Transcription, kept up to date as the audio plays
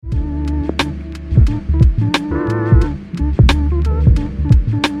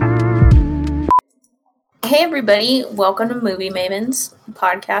Hey everybody, welcome to Movie Mavens, a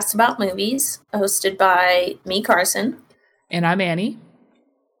podcast about movies, hosted by me, Carson. And I'm Annie.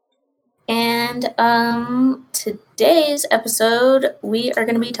 And today's episode, we are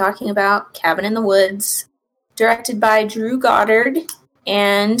going to be talking about Cabin in the Woods, directed by Drew Goddard,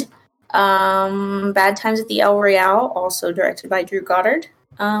 and Bad Times at the El Royale, also directed by Drew Goddard.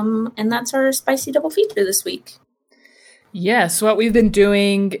 And that's our spicy double feature this week. Yes, what we've been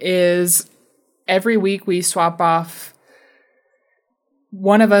doing is every week we swap off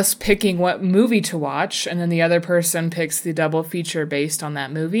one of us picking what movie to watch, and then the other person picks the double feature based on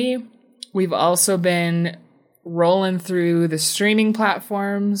that movie. We've also been rolling through the streaming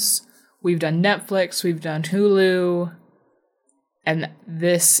platforms. We've done Netflix, we've done Hulu, and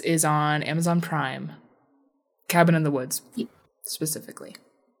this is on Amazon Prime. Cabin in the Woods, specifically.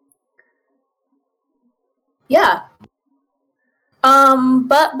 Yeah.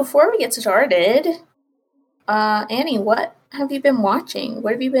 But before we get started, Annie, what have you been watching?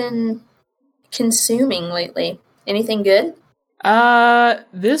 What have you been consuming lately? Anything good?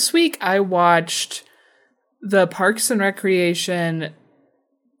 This week I watched the Parks and Recreation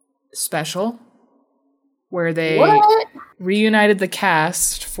special, where they reunited the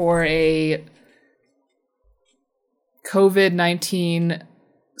cast for a COVID-19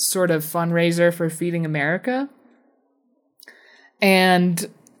 sort of fundraiser for Feeding America. And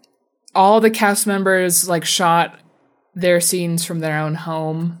all the cast members shot their scenes from their own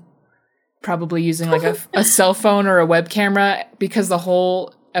home, probably using a cell phone or a web camera, because the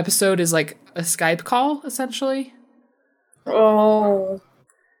whole episode is a Skype call, essentially. Oh.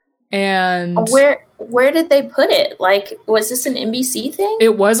 And where did they put it? Was this an NBC thing?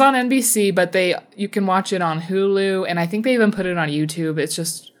 It was on NBC, but you can watch it on Hulu, and I think they even put it on YouTube. It's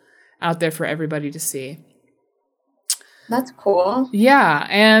just out there for everybody to see. That's cool. Yeah,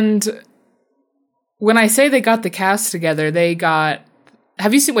 and when I say they got the cast together, they got...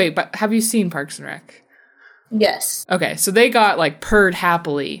 Have you seen Parks and Rec? Yes. Okay, so they got, Purred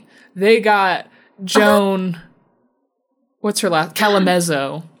Happily. They got Joan... What's her last?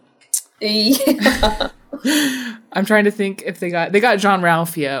 Calamezzo. Yeah. I'm trying to think if they got John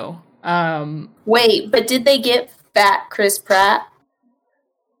Ralphio. Wait, but did they get fat Chris Pratt?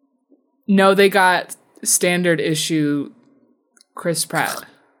 No, they got standard issue Chris Pratt.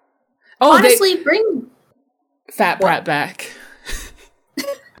 Oh, honestly, bring Fat Pratt back.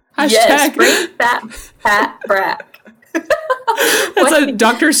 Yes, bring Fat Pratt. That's a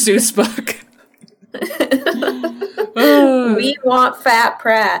Dr. Seuss book. We want Fat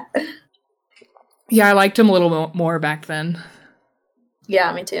Pratt. Yeah, I liked him a little more back then.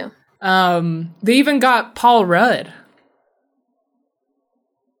 Yeah, me too. They even got Paul Rudd.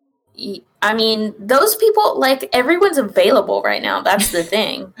 I mean, those people, everyone's available right now. That's the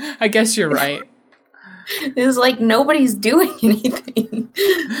thing. I guess you're right. It's nobody's doing anything.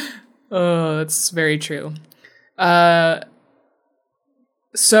 Oh, that's very true.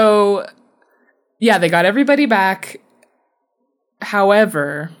 So, yeah, they got everybody back.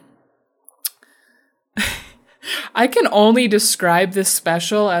 However, I can only describe this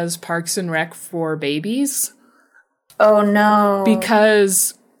special as Parks and Rec for babies. Oh, no.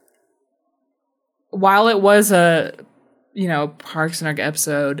 Because while it was a, Parks and Rec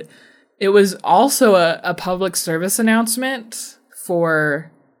episode, it was also a public service announcement for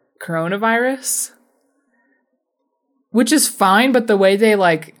coronavirus, which is fine, but the way they,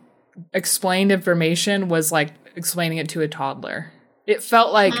 explained information was, explaining it to a toddler. It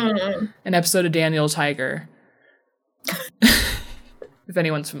felt like an episode of Daniel Tiger, if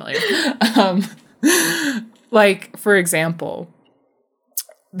anyone's familiar. For example,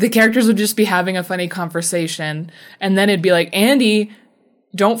 the characters would just be having a funny conversation, and then it'd be like, Andy,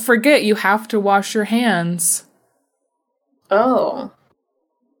 don't forget you have to wash your hands. Oh.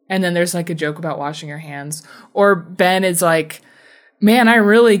 And then there's a joke about washing your hands. Or Ben is like, man, I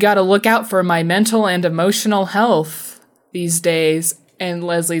really got to look out for my mental and emotional health these days. And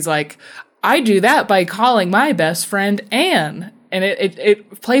Leslie's like, I do that by calling my best friend Anne. And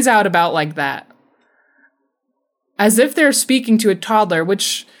it plays out about like that. As if they're speaking to a toddler,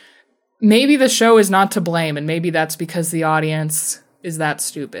 which maybe the show is not to blame, and maybe that's because the audience is that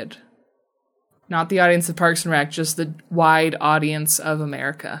stupid. Not the audience of Parks and Rec, just the wide audience of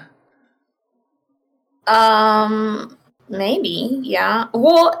America. Maybe, yeah.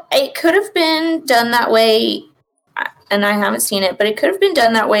 Well, it could have been done that way, and I haven't seen it, but it could have been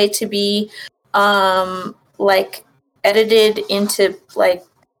done that way to be, edited into,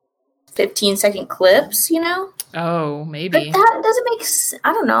 15-second clips, Oh, maybe. But that doesn't make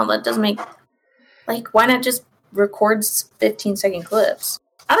I don't know. That doesn't make... why not just record 15-second clips?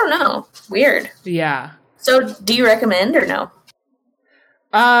 I don't know. Weird. Yeah. So, do you recommend or no?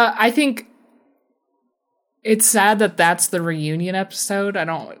 I think it's sad that that's the reunion episode. I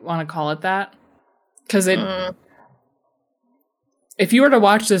don't want to call it that. Because if you were to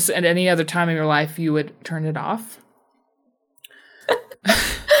watch this at any other time in your life, you would turn it off.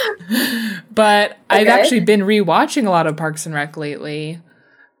 But I've actually been rewatching a lot of Parks and Rec lately.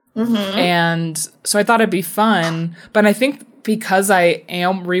 And so I thought it'd be fun. But I think because I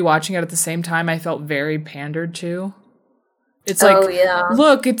am rewatching it at the same time, I felt very pandered to. It's like,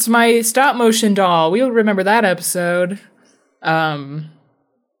 look, it's my stop motion doll. We'll remember that episode.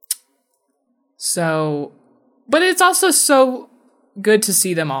 So, but it's also so good to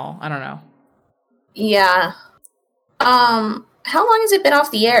see them all. I don't know. Yeah. How long has it been off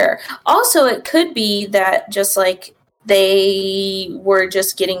the air? Also, it could be that just like they were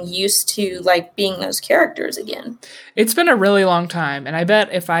just getting used to like being those characters again. It's been a really long time, and I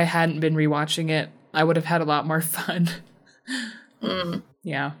bet if I hadn't been rewatching it, I would have had a lot more fun.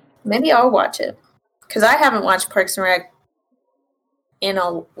 Yeah. Maybe I'll watch it. Because I haven't watched Parks and Rec in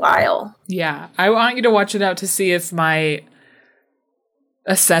a while. Yeah. I want you to watch it out to see if my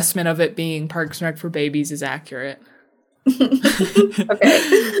assessment of it being Parks and Rec for babies is accurate. Okay.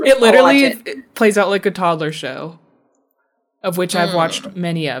 It literally it plays out like a toddler show, of which I've watched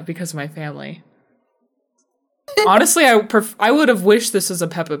many of because of my family. Honestly, I would have wished this was a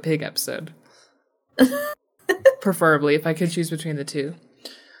Peppa Pig episode. Preferably, if I could choose between the two.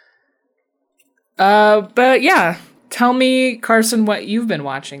 But yeah, tell me, Carson, what you've been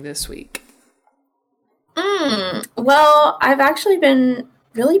watching this week. Well, I've actually been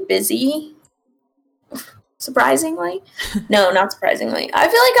really busy. Surprisingly. No, not surprisingly. I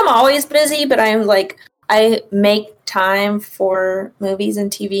feel like I'm always busy, but I make time for movies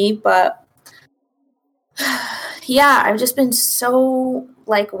and TV, but yeah, I've just been so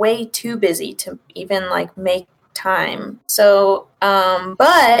like way too busy to even like make time. So,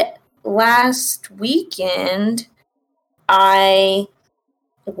 but last weekend I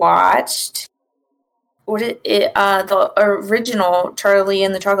watched the original Charlie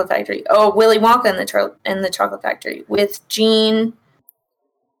and the Chocolate Factory. Oh, Willy Wonka and the Chocolate Factory with Gene.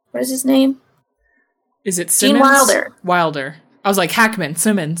 What is his name? Is it Simmons? Gene Wilder. Wilder. I was like Hackman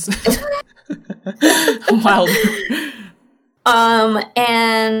Simmons. Wilder.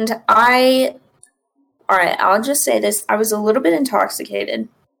 And all right, I'll just say this. I was a little bit intoxicated.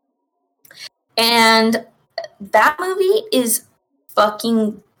 And that movie is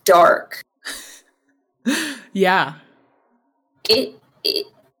fucking dark. Yeah.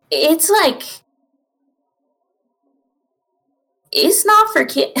 It's like, it's not for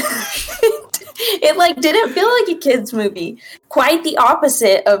kids. It like didn't feel like a kid's movie. Quite the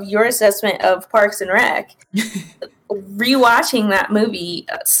opposite of your assessment of Parks and Rec. Rewatching that movie,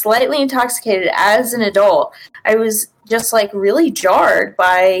 slightly intoxicated as an adult, I was just like really jarred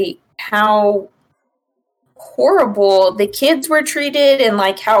by how horrible the kids were treated and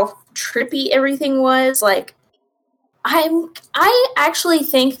like how trippy everything was. Like, I actually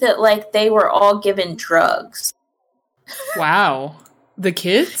think that like they were all given drugs. Wow. The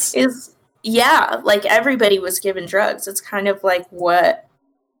kids? Yeah, like everybody was given drugs. It's kind of like what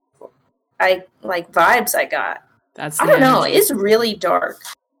I like vibes I got. I don't know. It's really dark.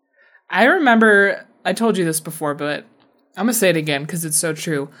 I remember, I told you this before, but I'm going to say it again because it's so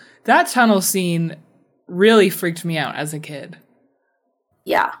true. That tunnel scene really freaked me out as a kid.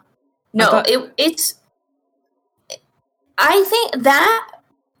 Yeah. No, it's... I think that,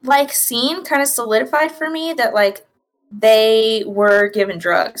 like, scene kind of solidified for me that, like, they were given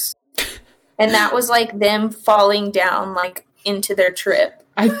drugs. And that was, like, them falling down, like, into their trip.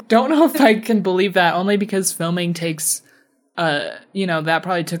 I don't know if I can believe that, only because filming takes, that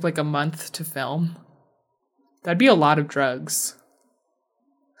probably took, like, a month to film. That'd be a lot of drugs.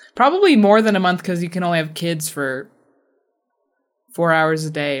 Probably more than a month because you can only have kids for 4 hours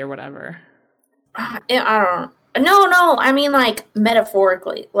a day or whatever. I don't know. No. I mean, like,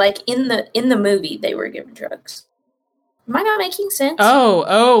 metaphorically. Like, in the movie, they were given drugs. Am I not making sense?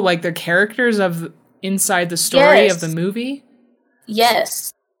 Oh, like the characters of inside the story of the movie?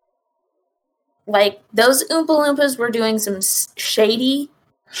 Yes. Like, those Oompa Loompas were doing some shady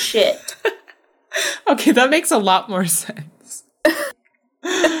shit. Okay, that makes a lot more sense.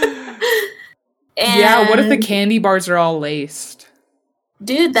 Yeah, what if the candy bars are all laced?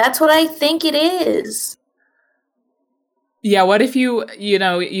 Dude, that's what I think it is. Yeah, what if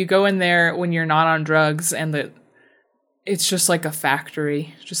you go in there when you're not on drugs and it's just like a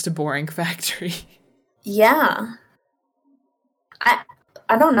factory, just a boring factory. Yeah.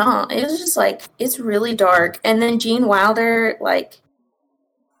 I don't know. It was just like, it's really dark. And then Gene Wilder, like,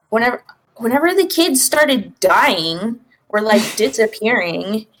 whenever the kids started dying or like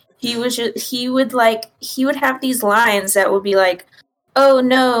disappearing, he would have these lines that would be like, "Oh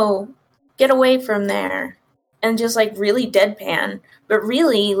no, get away from there," and just like really deadpan. But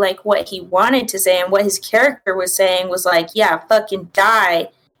really, like what he wanted to say and what his character was saying was like, "Yeah, fucking die,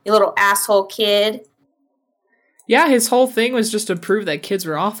 you little asshole kid." Yeah, his whole thing was just to prove that kids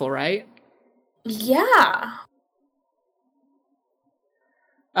were awful, right? Yeah.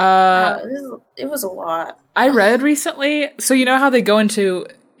 It was a lot. I read recently, so you know how they go into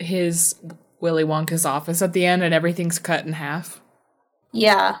his Willy Wonka's office at the end and everything's cut in half?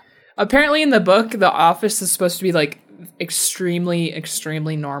 Yeah. Apparently in the book, the office is supposed to be like extremely,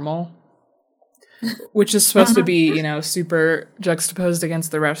 extremely normal, which is supposed to be, you know, super juxtaposed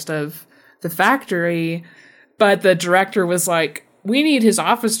against the rest of the factory. But the director was like, we need his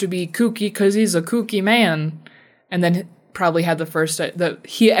office to be kooky because he's a kooky man. And then probably had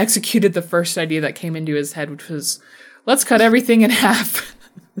he executed the first idea that came into his head, which was, let's cut everything in half.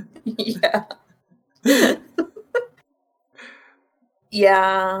 Yeah.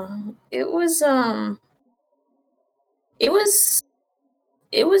 Yeah. It was an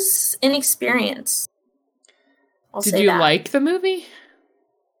experience. Did you like the movie?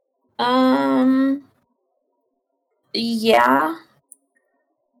 Yeah.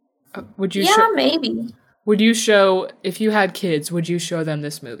 Would you? Yeah, maybe. Would you show, if you had kids, would you show them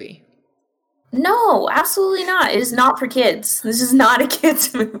this movie? No, absolutely not. It is not for kids. This is not a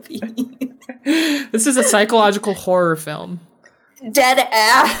kids movie. This is a psychological horror film. Dead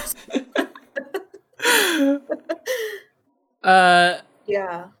ass.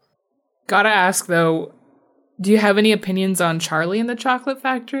 Yeah. Gotta ask though, do you have any opinions on Charlie and the Chocolate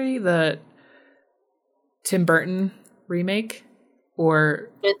Factory, the Tim Burton remake? Or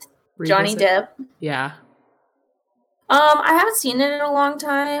with Johnny Depp? Yeah. I haven't seen it in a long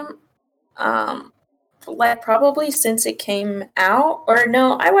time. Like probably since it came out. Or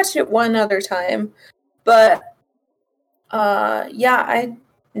no, I watched it one other time. But yeah, I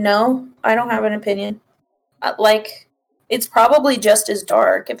don't have an opinion. Like, it's probably just as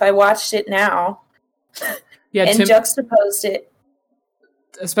dark if I watched it now. Yeah, and juxtaposed it.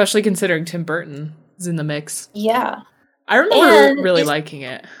 Especially considering Tim Burton is in the mix. Yeah. I remember really liking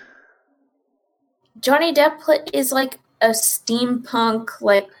it. Johnny Depp is like a steampunk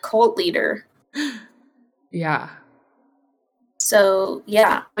like cult leader. Yeah. So,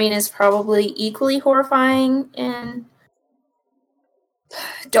 yeah, I mean, it's probably equally horrifying and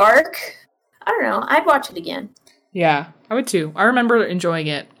dark. I don't know. I'd watch it again. Yeah, I would too. I remember enjoying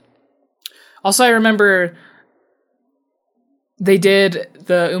it. Also, I remember they did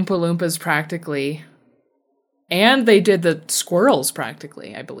the Oompa Loompas practically, and they did the squirrels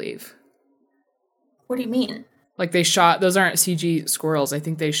practically, I believe. What do you mean? Like they shot, those aren't CG squirrels. I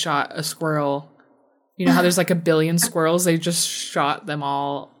think they shot a squirrel. You know how there's like a billion squirrels? They just shot them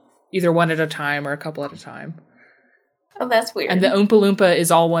all either one at a time or a couple at a time. Oh, that's weird. And the Oompa Loompa is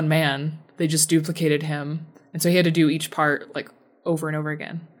all one man. They just duplicated him. And so he had to do each part like over and over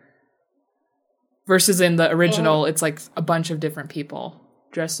again. Versus in the original, it's like a bunch of different people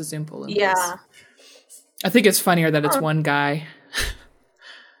dressed as Oompa Loompas. Yeah. I think it's funnier that it's one guy.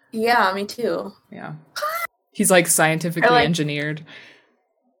 Yeah, me too. Yeah. He's like scientifically engineered.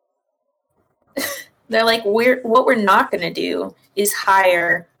 They're like, what we're not going to do is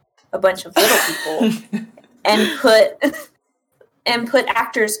hire a bunch of little people and put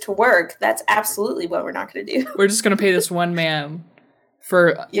actors to work. That's absolutely what we're not going to do. We're just going to pay this one man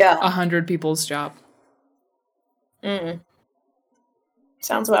for 100 people's job.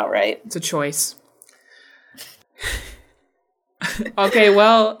 Sounds about right. It's a choice. Okay,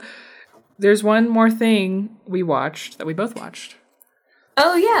 well, there's one more thing we watched that we both watched.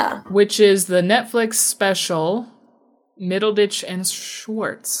 Oh, yeah. Which is the Netflix special Middleditch and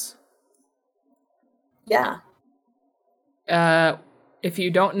Schwartz. Yeah. If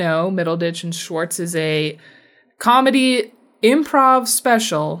you don't know, Middleditch and Schwartz is a comedy improv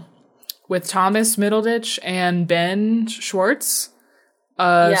special with Thomas Middleditch and Ben Schwartz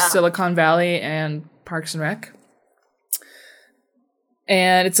of Silicon Valley and Parks and Rec.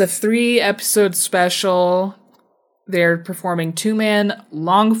 And it's a 3-episode special. They're performing 2-man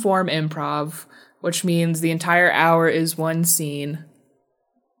long-form improv, which means the entire hour is one scene.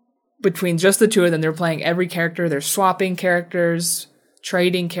 Between just the two of them, they're playing every character. They're swapping characters,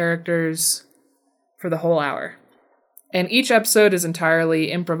 trading characters for the whole hour. And each episode is entirely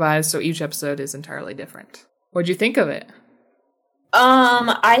improvised, so each episode is entirely different. What'd you think of it?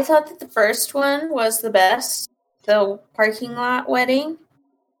 I thought that the first one was the best. The parking lot wedding.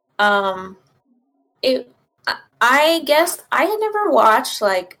 I guess I had never watched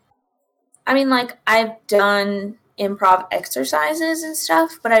like I mean, like, I've done improv exercises and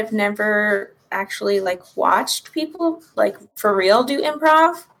stuff, but I've never actually, like, watched people, like, for real do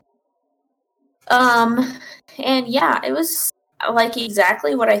improv. And yeah, it was, like,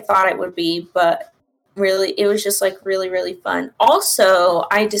 exactly what I thought it would be, but really, it was just, like, really, really fun. Also,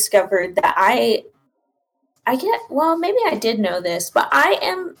 I discovered that well, maybe I did know this, but I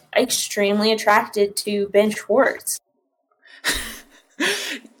am extremely attracted to Ben Schwartz.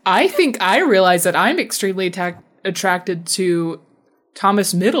 I think I realize that I'm extremely attracted to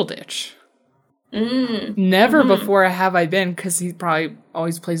Thomas Middleditch. Never before have I been, because he probably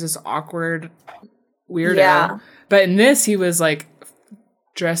always plays this awkward weirdo. Yeah. But in this, he was like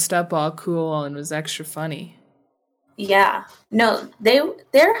dressed up all cool and was extra funny. Yeah. No, they're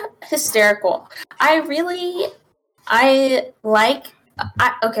hysterical.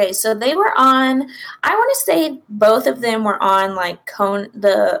 Okay, so they were on, I want to say both of them were on like Conan's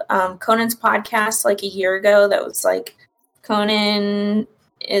podcast like a year ago. That was like Conan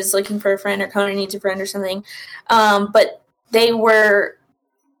is looking for a friend or Conan needs a friend or something. But they were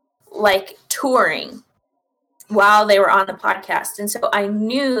like touring while they were on the podcast. And so I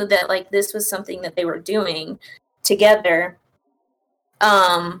knew that like this was something that they were doing together.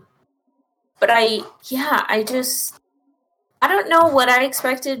 But I don't know what I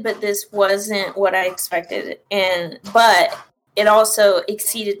expected, but this wasn't what I expected. But it also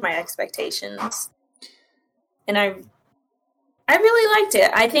exceeded my expectations. And I really liked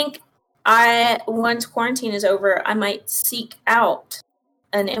it. I think once quarantine is over, I might seek out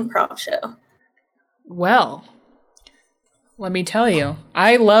an improv show. Well, let me tell you,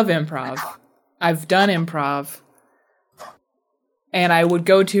 I love improv. I've done improv. And I would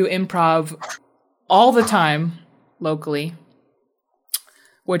go to improv all the time locally,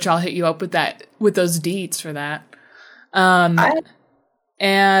 which I'll hit you up with those deets for that.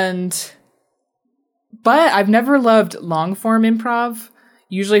 But I've never loved long form improv.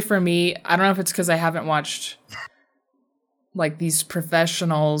 Usually for me, I don't know if it's because I haven't watched like these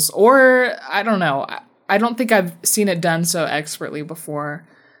professionals, or I don't know. I don't think I've seen it done so expertly before.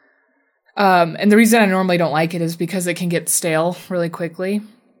 And the reason I normally don't like it is because it can get stale really quickly.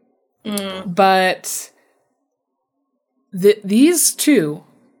 But these two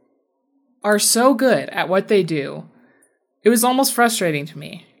are so good at what they do. It was almost frustrating to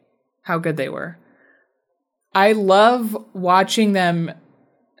me how good they were. I love watching them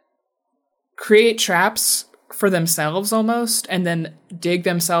create traps for themselves almost, and then dig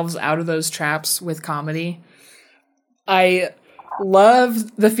themselves out of those traps with comedy. I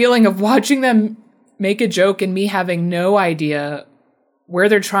love the feeling of watching them make a joke and me having no idea where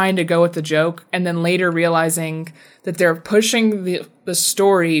they're trying to go with the joke, and then later realizing that they're pushing the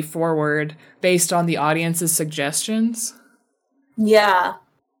story forward based on the audience's suggestions. Yeah.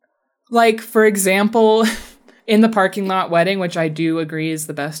 Like, for example, in the parking lot wedding, which I do agree is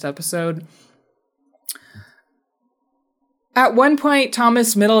the best episode, at one point,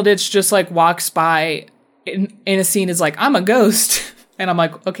 Thomas Middleditch just like walks by in a scene is like, I'm a ghost. And I'm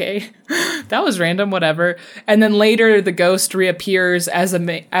like, okay, that was random, whatever. And then later the ghost reappears as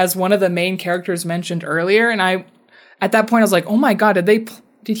one of the main characters mentioned earlier. And at that point I was like, oh my God,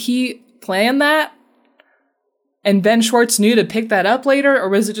 did he plan that? And Ben Schwartz knew to pick that up later, or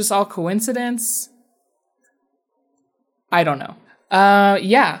was it just all coincidence? I don't know.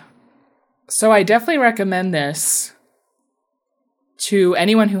 Yeah. So I definitely recommend this to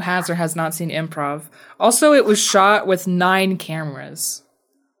anyone who has or has not seen improv. Also, it was shot with 9 cameras.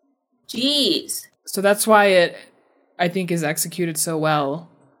 Jeez. So that's why it, I think, is executed so well.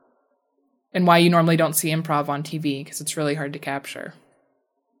 And why you normally don't see improv on TV, because it's really hard to capture.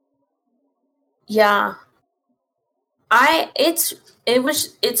 Yeah. It's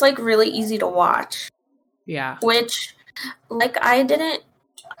like really easy to watch. Yeah. Which, like, I didn't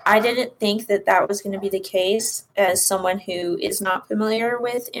think that was going to be the case as someone who is not familiar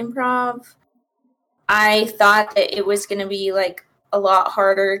with improv. I thought that it was going to be like a lot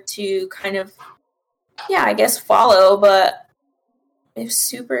harder to kind of, I guess follow, but it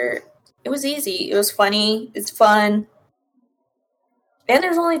was easy. It was funny. It's fun. And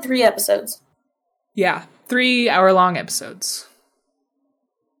there's only 3 episodes. Yeah, 3-hour-long episodes.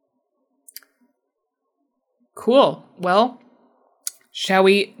 Cool. Well, shall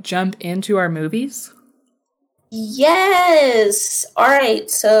we jump into our movies? Yes! All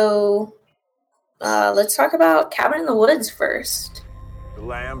right, so let's talk about Cabin in the Woods first. The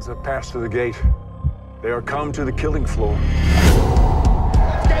lambs have passed through the gate. They are come to the killing floor.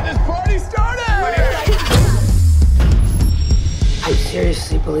 Let's get this party started! I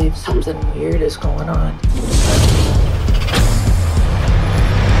seriously believe something weird is going on.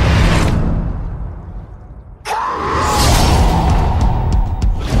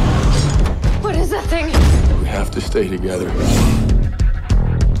 stay together.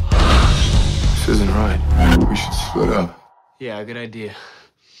 This isn't right. We should split up. Yeah, good idea.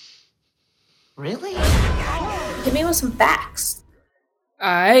 Really? Hit me with some facts.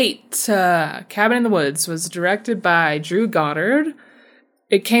 Alright, Cabin in the Woods was directed by Drew Goddard.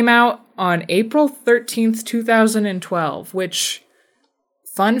 It came out on April 13th, 2012, which,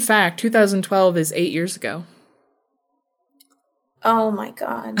 fun fact, 2012 is 8 years ago. Oh my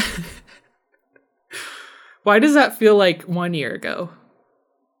god. Why does that feel like 1 year ago?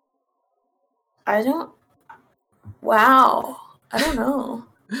 Wow. I don't know.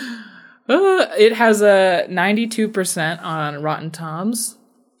 It has a 92% on Rotten Toms.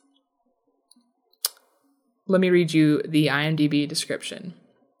 Let me read you the IMDb description.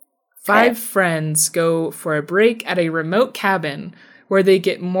 5 friends go for a break at a remote cabin where they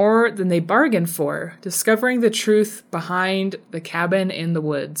get more than they bargained for, discovering the truth behind the cabin in the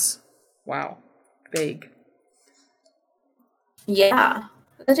woods. Wow. Vague. Yeah,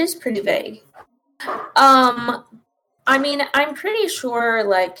 that is pretty vague. I mean, I'm pretty sure,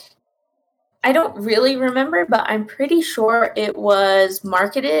 like, I don't really remember, but I'm pretty sure it was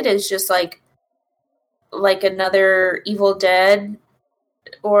marketed as just like another Evil Dead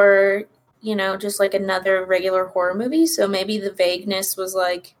or, you know, just like another regular horror movie. So maybe the vagueness was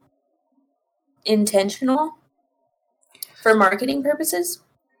like intentional for marketing purposes.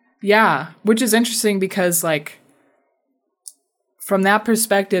 Yeah, which is interesting because, like, from that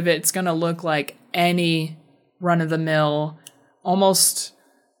perspective, it's going to look like any run-of-the-mill, almost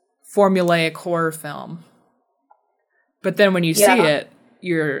formulaic horror film. But then when you see it,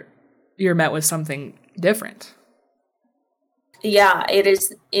 you're met with something different. Yeah, it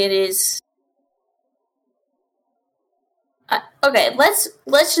is. Okay,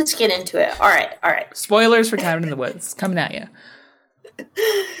 let's just get into it. All right. Spoilers for Cabin in the Woods coming at you.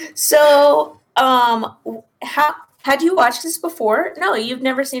 So, had you watched this before? No, you've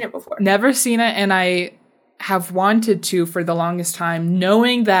never seen it before. Never seen it, and I have wanted to for the longest time,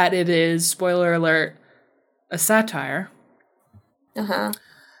 knowing that it is, spoiler alert, a satire. Uh-huh.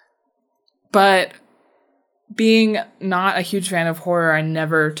 But being not a huge fan of horror, I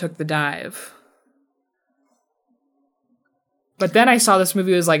never took the dive. But then I saw this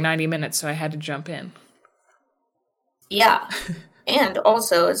movie was like 90 minutes, so I had to jump in. Yeah. And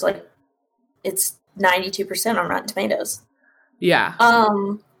also, it's 92% on Rotten Tomatoes. Yeah.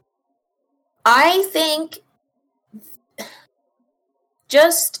 I think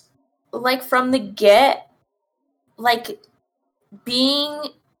just like from the get, like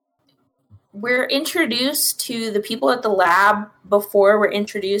we're introduced to the people at the lab before we're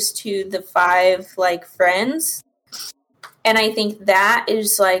introduced to the 5 like friends. And I think that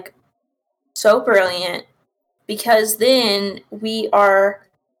is like so brilliant because then we're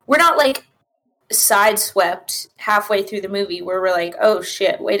not like sideswept halfway through the movie where we're like, oh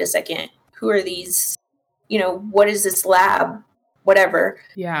shit, wait a second. Who are these? You know, what is this lab? Whatever.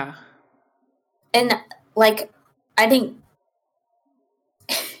 Yeah. And like, I think,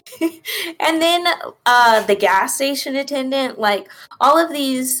 and then the gas station attendant, like all of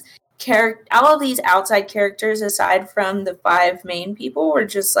these outside characters aside from the 5 main people were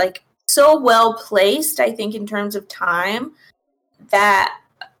just like so well placed, I think, in terms of timing that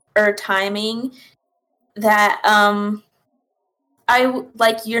I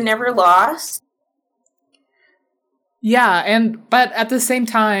like, you're never lost. Yeah, but at the same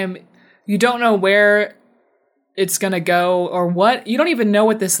time, you don't know where it's going to go or what. You don't even know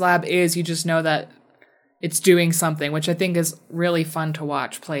what this lab is. You just know that it's doing something, which I think is really fun to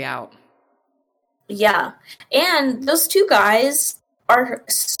watch play out. Yeah. And those 2 guys are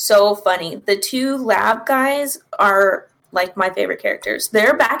so funny. The 2 lab guys are like my favorite characters.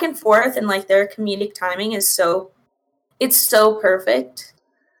 They're back and forth and like their comedic timing is it's so perfect.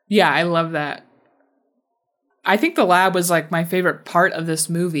 Yeah, I love that. I think the lab was like my favorite part of this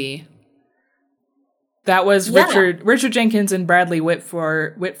movie. That was Richard Jenkins and Bradley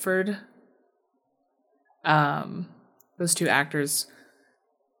Whitford. Those 2 actors.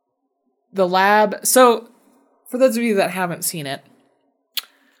 The lab. So, for those of you that haven't seen it,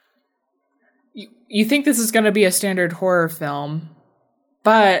 you think this is going to be a standard horror film,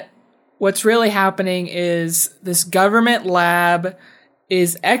 but what's really happening is this government lab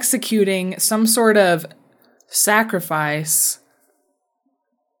is executing some sort of sacrifice,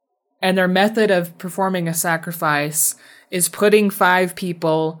 and their method of performing a sacrifice is putting 5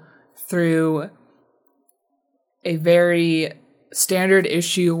 people through a very standard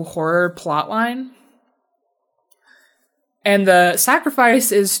issue horror plotline. And the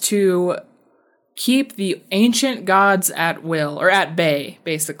sacrifice is to keep the ancient gods at will, or at bay,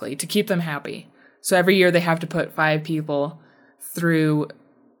 basically, to keep them happy. So every year they have to put 5 people through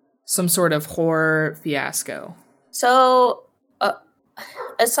some sort of horror fiasco. So,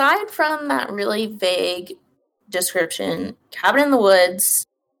 aside from that really vague description, Cabin in the Woods,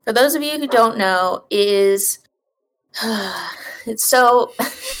 for those of you who don't know, is it's so I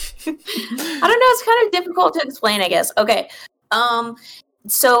don't know, it's kind of difficult to explain, I guess. Okay.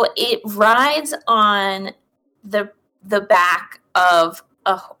 So it rides on the back of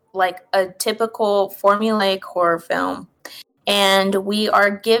a typical formulaic horror film. And we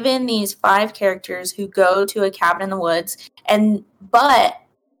are given these 5 characters who go to a cabin in the woods, but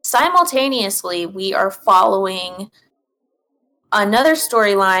simultaneously we are following another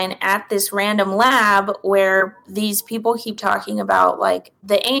storyline at this random lab where these people keep talking about like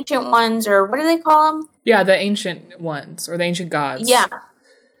the ancient ones, or what do they call them? Yeah, the ancient ones, or the ancient gods.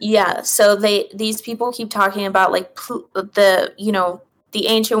 Yeah. So these people keep talking about like the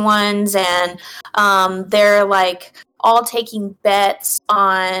ancient ones, and they're like all taking bets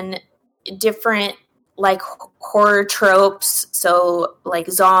on different like horror tropes, so like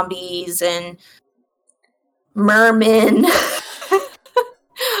zombies and mermen.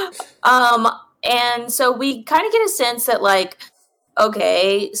 And so we kind of get a sense that like,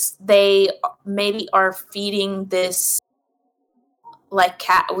 okay, they maybe are feeding this like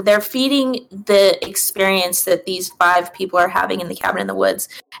they're feeding the experience that these 5 people are having in the cabin in the woods,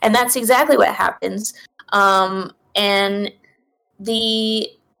 and that's exactly what happens. And the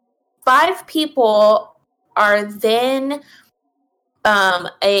 5 people are then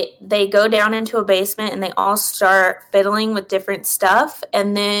they go down into a basement and they all start fiddling with different stuff,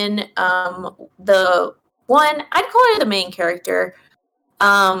 and then the one, I'd call her the main character,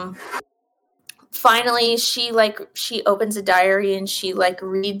 finally she opens a diary and she like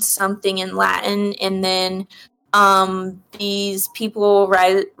reads something in Latin, and then these people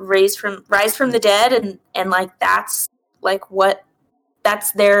rise from the dead, and like that's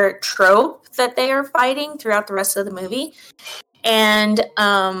their trope that they are fighting throughout the rest of the movie. And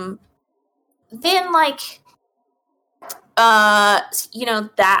then like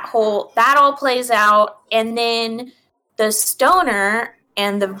that all plays out, and then the stoner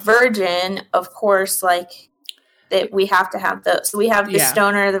and the virgin, of course, like that we have to have those. So we have the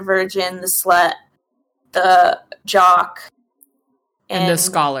stoner, the virgin, the slut, the jock, and the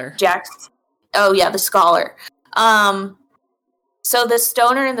scholar. Oh yeah, the scholar. So the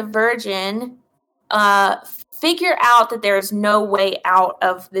stoner and the virgin figure out that there's no way out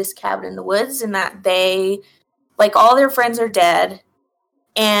of this cabin in the woods, and that they, like, all their friends are dead,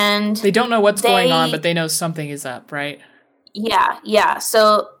 and they don't know what's going on, but they know something is up, right? Yeah.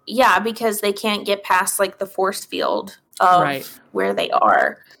 So yeah, because they can't get past like the force field of where they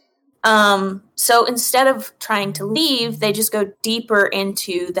are. So instead of trying to leave, they just go deeper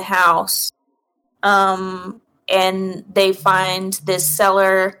into the house. And they find this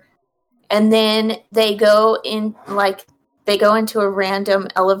cellar, and then they go into a random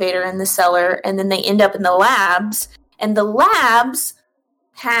elevator in the cellar, and then they end up in the labs, and the labs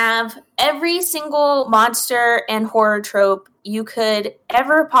have every single monster and horror trope you could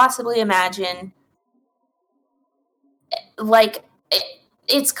ever possibly imagine. Like,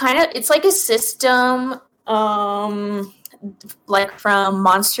 it's like a system, like from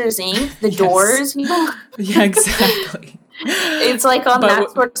Monsters, Inc., the doors, you know? Yeah, exactly. It's like on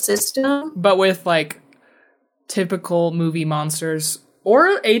that sort of system. But with like typical movie monsters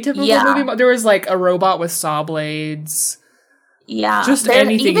or atypical movie. There was like a robot with saw blades. Yeah. Just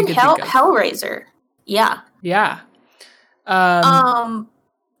anything even you could think of. Hellraiser. Yeah. Yeah. But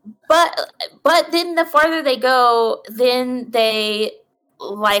then the farther they go, then they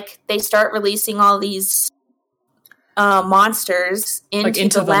start releasing all these monsters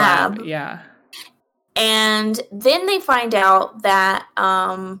into the lab. Yeah. And then they find out that,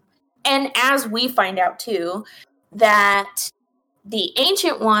 and as we find out too, that the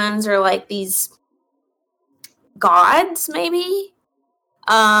ancient ones are like these gods, maybe,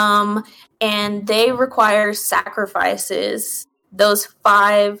 and they require sacrifices. Those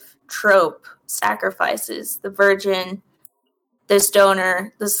 5 trope sacrifices: the virgin, the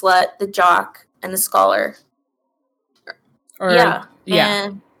stoner, the slut, the jock, and the scholar. Or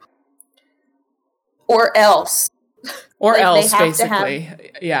else. Or else, basically.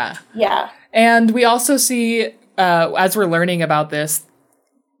 Yeah. And we also see, as we're learning about this,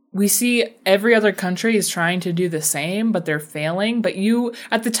 we see every other country is trying to do the same, but they're failing. But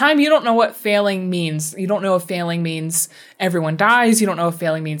at the time, you don't know what failing means. You don't know if failing means everyone dies. You don't know if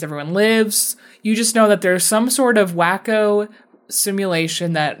failing means everyone lives. You just know that there's some sort of wacko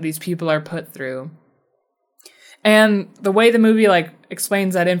simulation that these people are put through. And the way the movie,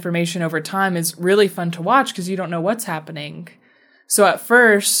 explains that information over time is really fun to watch because you don't know what's happening. So at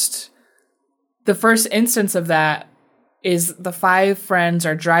first, the first instance of that is the 5 friends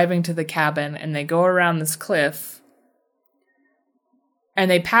are driving to the cabin and they go around this cliff and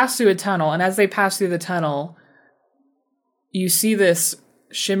they pass through a tunnel. And as they pass through the tunnel, you see this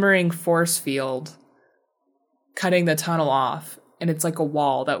shimmering force field cutting the tunnel off. And it's like a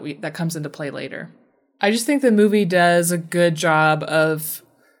wall that comes into play later. I just think the movie does a good job of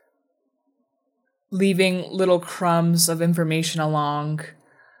leaving little crumbs of information along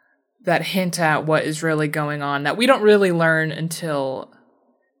that hint at what is really going on that we don't really learn until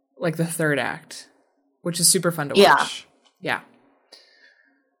like the 3rd act, which is super fun to watch. Yeah.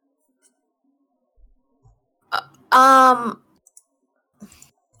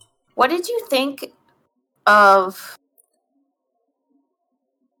 What did you think of...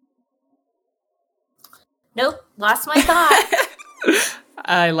 Nope, lost my thought.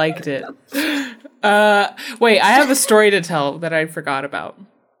 I liked it. Wait, I have a story to tell that I forgot about.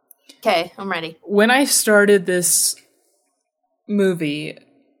 Okay, I'm ready. When I started this movie,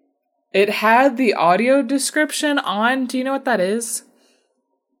 it had the audio description on. Do you know what that is?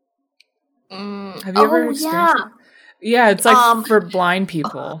 Have you ever experienced it? Yeah, it's like for blind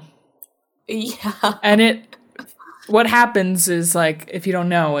people. Yeah. And what happens is, like, if you don't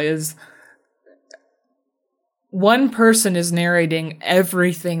know, is one person is narrating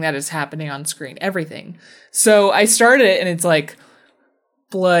everything that is happening on screen. Everything. So I started it and it's like,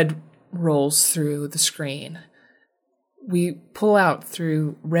 blood rolls through the screen. We pull out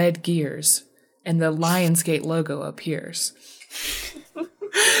through red gears and the Lionsgate logo appears.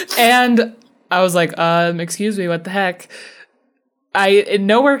 And I was like, excuse me, what the heck?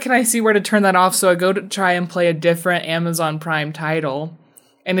 Nowhere can I see where to turn that off, so I go to try and play a different Amazon Prime title,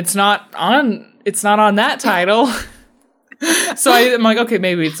 and it's not on that title. So I'm like, okay,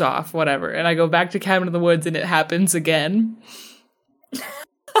 maybe it's off, whatever. And I go back to Cabin in the Woods and it happens again.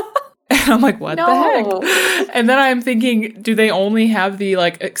 And I'm like, what the heck? And then I'm thinking, do they only have the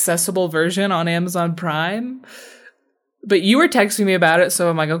like accessible version on Amazon Prime? But you were texting me about it, so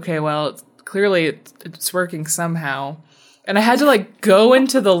I'm like, okay, well, clearly it's working somehow. And I had to like go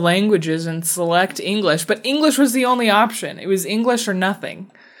into the languages and select English, but English was the only option. It was English or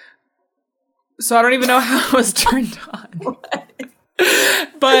nothing. So I don't even know how it was turned on.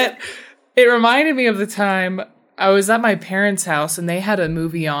 But it reminded me of the time I was at my parents' house and they had a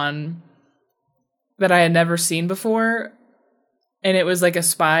movie on that I had never seen before. And it was like a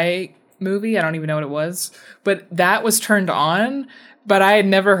spy movie. I don't even know what it was. But that was turned on. But I had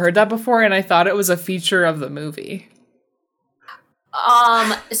never heard that before. And I thought it was a feature of the movie.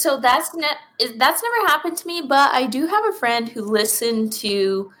 So that's never happened to me. But I do have a friend who listened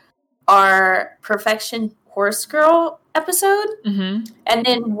to our Perfection Horse Girl episode, and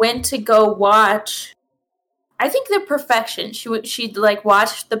then went to go watch, I think, The Perfection. She'd like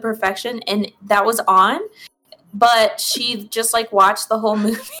watched The Perfection, and that was on, but she just like watched the whole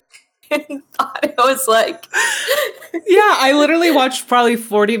movie and thought it was like, yeah, I literally watched probably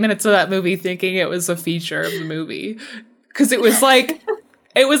 40 minutes of that movie thinking it was a feature of the movie, because it was like.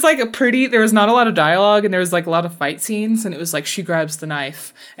 It was like there was not a lot of dialogue and there was like a lot of fight scenes and it was like she grabs the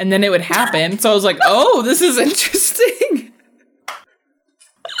knife and then it would happen. So I was like, oh, this is interesting.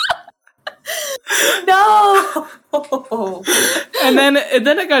 No. And then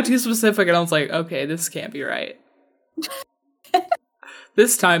it got too specific and I was like, okay, this can't be right.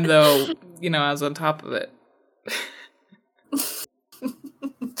 This time though, I was on top of it.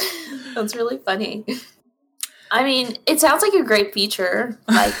 That's really funny. I mean, it sounds like a great feature,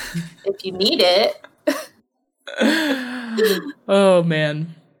 like, if you need it. Oh,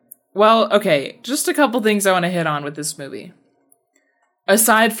 man. Well, okay, just a couple things I want to hit on with this movie.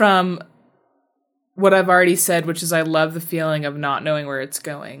 Aside from what I've already said, which is I love the feeling of not knowing where it's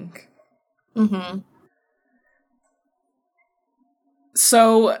going. Mm-hmm.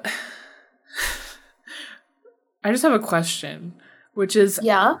 So, I just have a question, which is,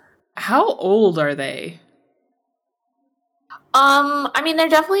 yeah, how old are they? I mean, they're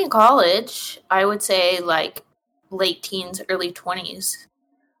definitely in college. I would say like late teens, early 20s.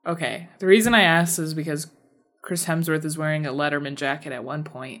 Okay. The reason I asked is because Chris Hemsworth is wearing a Letterman jacket at one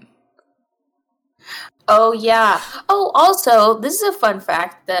point. Oh, yeah. Oh, also, this is a fun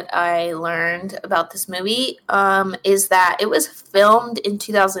fact that I learned about this movie, is that it was filmed in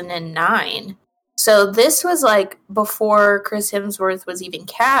 2009. So this was like before Chris Hemsworth was even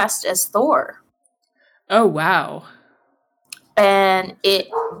cast as Thor. Oh, wow. And it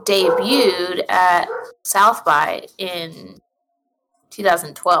debuted at South by in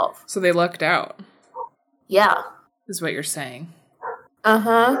 2012. So they lucked out. Yeah. Is what you're saying.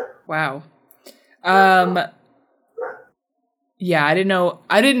 Uh-huh. Wow. Yeah, I didn't know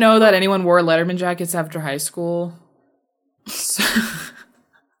that anyone wore Letterman jackets after high school. So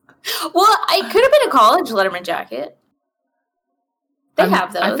Well, it could have been a college Letterman jacket. They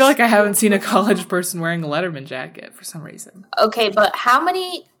have those. I feel like I haven't seen a college person wearing a Letterman jacket for some reason. Okay, but how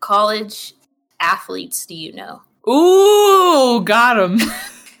many college athletes do you know? Ooh, got him.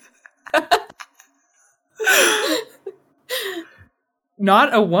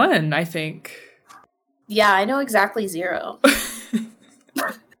 Not a one, I think. Yeah, I know exactly 0.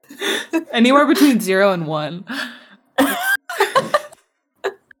 Anywhere between 0 and 1.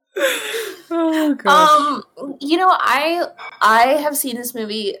 Oh gosh. I have seen this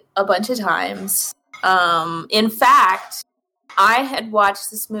movie a bunch of times. In fact, I had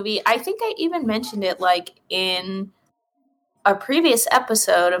watched this movie. I think I even mentioned it like in a previous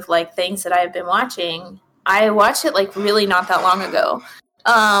episode of like things that I've been watching. I watched it like really not that long ago.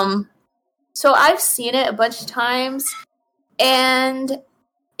 So I've seen it a bunch of times, and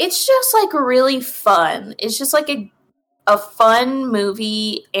it's just like really fun. It's just like a fun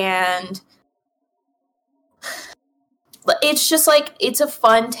movie, and it's just like it's a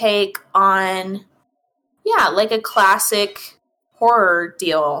fun take on like a classic horror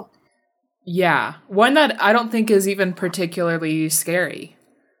deal. Yeah, one that I don't think is even particularly scary.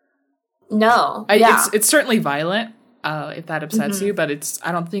 No, it's certainly violent, if that upsets you, but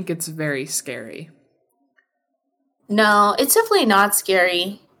I don't think it's very scary. No, it's definitely not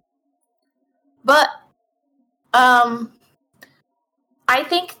scary. But I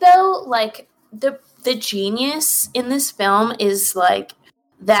think though, like the genius in this film is like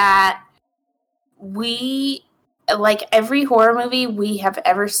that we like every horror movie we have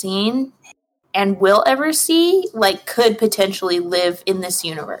ever seen and will ever see like could potentially live in this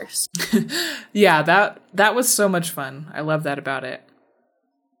universe. Yeah, that was so much fun. I love that about it.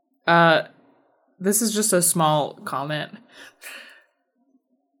 This is just a small comment.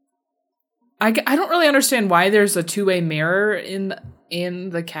 I don't really understand why there's a two-way mirror in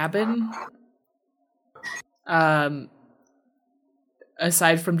the cabin.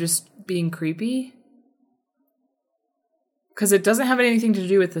 Aside from just being creepy. Because it doesn't have anything to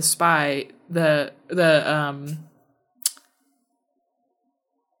do with the spy, the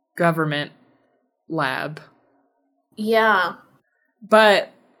government lab. Yeah.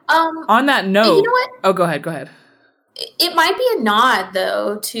 But on that note, you know what? Oh, go ahead. It might be a nod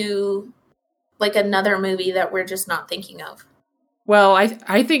though to like another movie that we're just not thinking of. Well,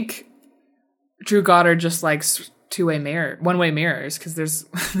 I think Drew Goddard just likes one-way mirrors because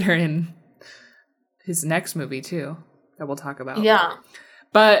they're in his next movie too that we'll talk about. Yeah.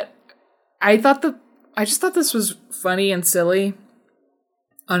 But I just thought this was funny and silly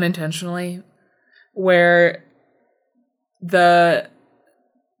unintentionally, where the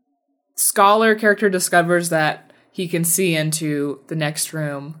scholar character discovers that he can see into the next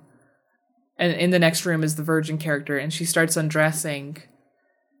room, and in the next room is the virgin character, and she starts undressing,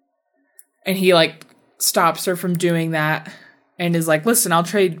 and he like stops her from doing that and is like, listen, I'll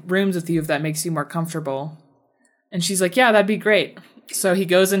trade rooms with you if that makes you more comfortable. And she's like, yeah, that'd be great. So he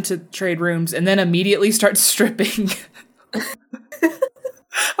goes into trade rooms and then immediately starts stripping.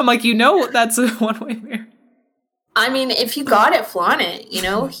 I'm like, that's a one-way mirror. I mean, if you got it, flaunt it.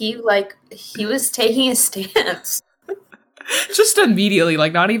 He was taking a stance. Just immediately,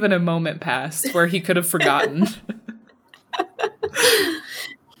 like not even a moment passed where he could have forgotten.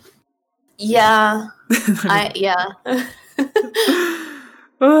 Yeah.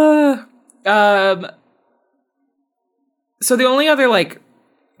 So the only other like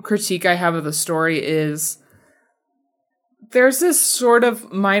critique I have of the story is there's this sort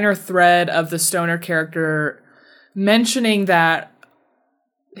of minor thread of the stoner character mentioning that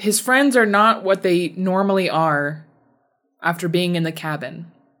his friends are not what they normally are after being in the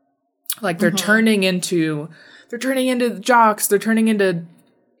cabin. Like they're turning into jocks, they're turning into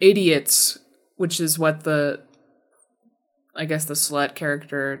idiots, which is what the slut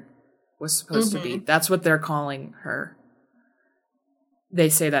character was supposed to be. That's what they're calling her. They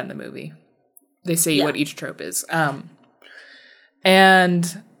say that in the movie. They say what each trope is.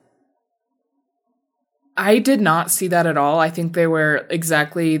 And I did not see that at all. I think they were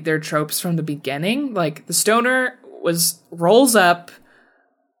exactly their tropes from the beginning. Like the stoner rolls up,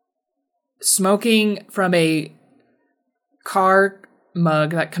 smoking from a car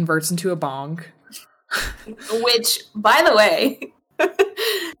mug that converts into a bong. Which, by the way,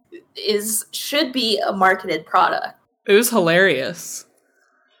 should be a marketed product. It was hilarious.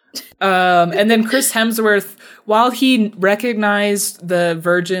 And then Chris Hemsworth, while he recognized the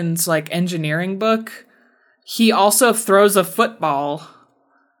Virgin's like engineering book, he also throws a football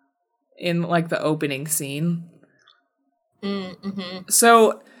in like the opening scene. Mm-hmm.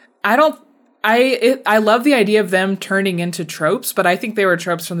 So I love the idea of them turning into tropes, but I think they were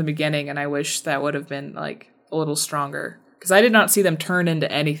tropes from the beginning, and I wish that would have been like a little stronger, because I did not see them turn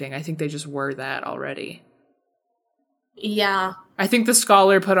into anything. I think they just were that already. Yeah. I think the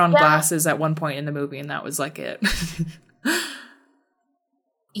scholar put on glasses at one point in the movie, and that was like it.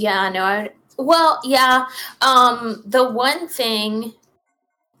 Yeah, no, the one thing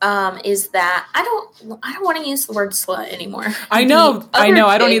is that I don't want to use the word slut anymore. I know.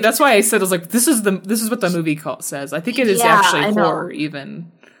 I don't need. That's why I said, I was like, this is what the movie says. I think it is actually horror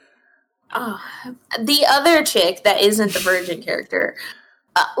even. The other chick that isn't the virgin character,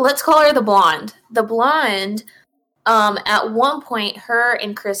 let's call her the blonde. The blonde, at one point, her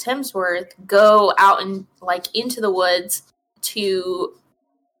and Chris Hemsworth go out and like into the woods to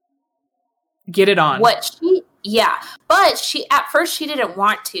get it on. But at first she didn't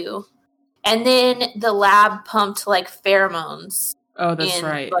want to, and then the lab pumped like pheromones. Oh, that's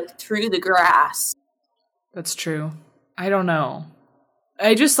right. Like through the grass. That's true. I don't know.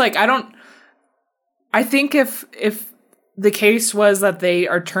 I just like I think if the case was that they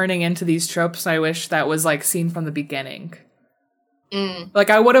are turning into these tropes, I wish that was like seen from the beginning. Like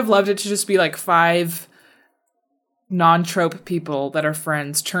I would have loved it to just be like 5 non-trope people that are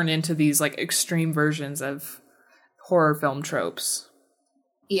friends turn into these like extreme versions of horror film tropes.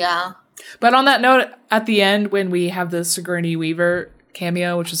 Yeah. But on that note, at the end when we have the Sigourney Weaver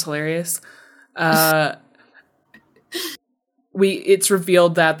cameo, which is hilarious, it's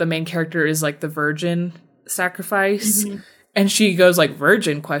revealed that the main character is like the virgin sacrifice, and she goes like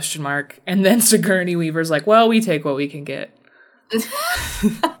virgin ? And then Sigourney Weaver's like, well, we take what we can get.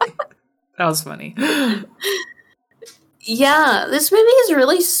 That was funny. Yeah, this movie is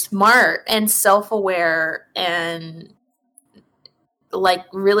really smart and self-aware and like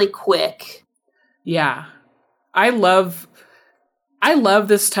really quick. Yeah. I love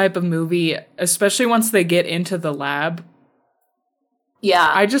this type of movie, especially once they get into the lab.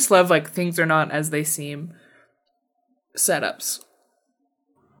 Yeah. I just love like things are not as they seem setups.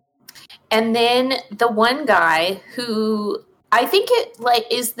 And then the one guy who I think it like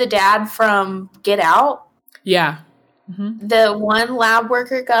is the dad from Get Out. Yeah. The one lab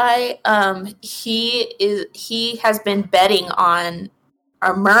worker guy, he has been betting on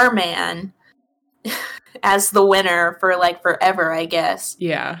a merman as the winner for like forever, I guess.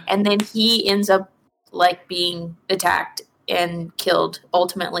 Yeah. And then he ends up like being attacked and killed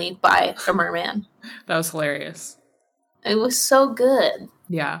ultimately by a merman. That was hilarious. It was so good.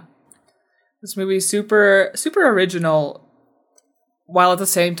 Yeah. This movie is super original, while at the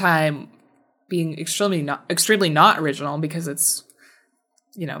same time being extremely not original, because it's,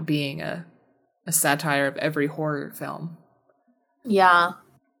 you know, being a satire of every horror film. Yeah.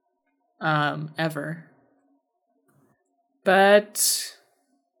 Ever. But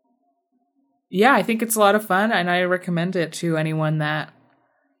yeah, I think it's a lot of fun, and I recommend it to anyone that,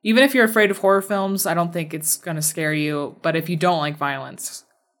 even if you're afraid of horror films, I don't think it's going to scare you, but if you don't like violence,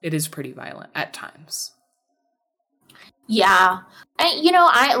 it is pretty violent at times. Yeah. And, you know,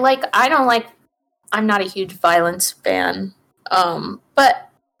 I'm not a huge violence fan. But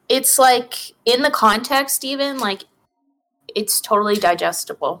it's like, in the context even, like, it's totally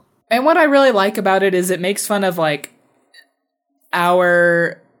digestible. And what I really like about it is it makes fun of, like,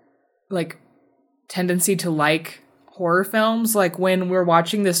 our, like, tendency to like horror films. Like, when we're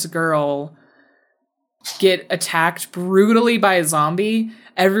watching this girl get attacked brutally by a zombie,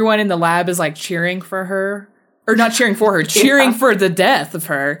 everyone in the lab is, like, cheering for her. Or not cheering for her, cheering for the death of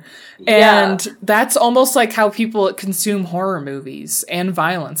her. And that's almost like how people consume horror movies and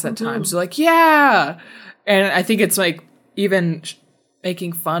violence at times. They're like, yeah! And I think it's like even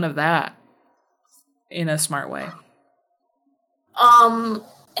making fun of that in a smart way.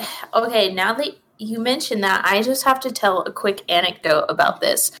 Okay, now that you mentioned that, I just have to tell a quick anecdote about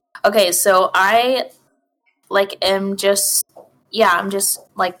this. Okay, so I I'm just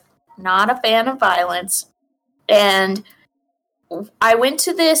like not a fan of violence. And I went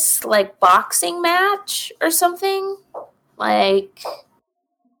to this, like, boxing match or something, like,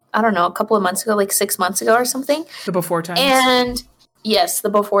 I don't know, a couple of months ago, like 6 months ago or something. The before times. And, yes, the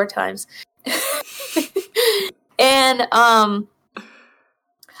before times. And,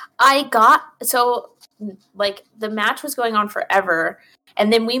 the match was going on forever,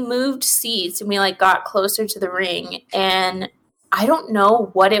 and then we moved seats, and we, like, got closer to the ring, and I don't know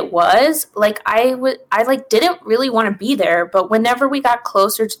what it was. Like, I didn't really want to be there, but whenever we got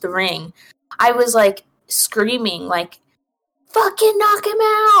closer to the ring, I was, like, screaming, like, fucking knock him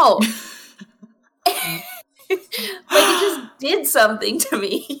out! it just did something to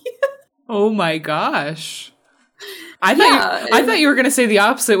me. Oh my gosh. I thought you were going to say the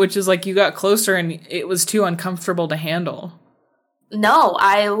opposite, which is like you got closer and it was too uncomfortable to handle. No,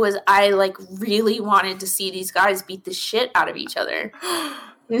 I like really wanted to see these guys beat the shit out of each other.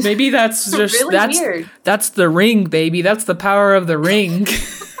 Maybe that's just really weird. That's the ring, baby. That's the power of the ring.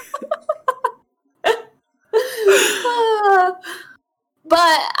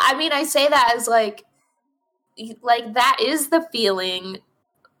 But I mean, I say that as like that is the feeling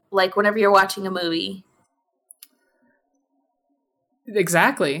like whenever you're watching a movie.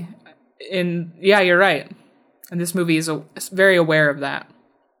 Exactly. And yeah, you're right. And this movie is very aware of that.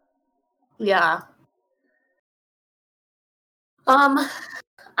 Yeah. I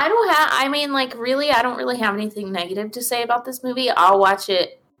don't really have anything negative to say about this movie. I'll watch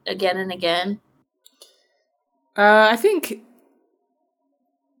it again and again. I think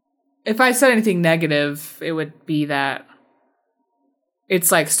if I said anything negative, it would be that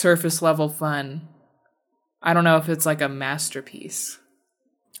it's like surface level fun. I don't know if it's like a masterpiece.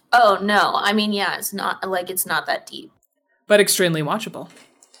 Oh, no. I mean, yeah, it's not that deep. But extremely watchable.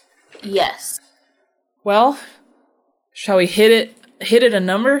 Yes. Well, shall we hit it a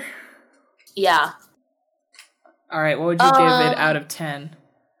number? Yeah. All right, what would you give it out of 10?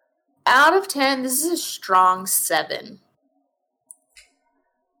 Out of 10, this is a strong 7.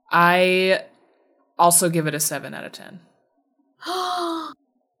 I also give it a 7 out of 10.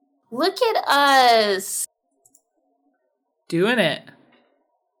 Look at us. Doing it.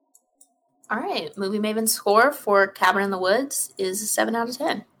 All right, Movie Maven's score for Cabin in the Woods is a 7 out of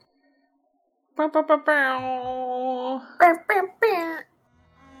 10. We have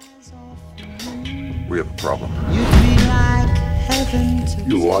a problem.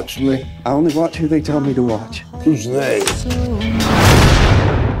 You watching me? I only watch who they tell me to watch. Who's they?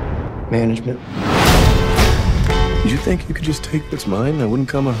 Management. You think you could just take what's mine? I wouldn't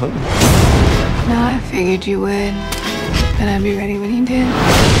come a hunting. No, I figured you would. And I'd be ready when you did.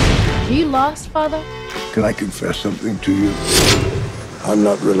 Are you lost, Father? Can I confess something to you? I'm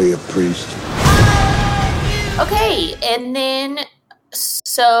not really a priest. Okay, and then,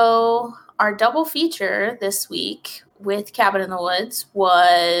 so our double feature this week with Cabin in the Woods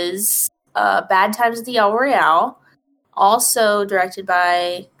was Bad Times at the El Royale, also directed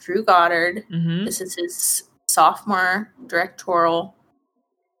by Drew Goddard. Mm-hmm. This is his sophomore directorial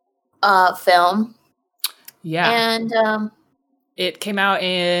film. Yeah. And it came out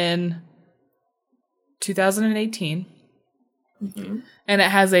in 2018. mm-hmm. And it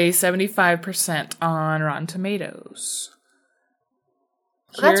has a 75% on Rotten Tomatoes.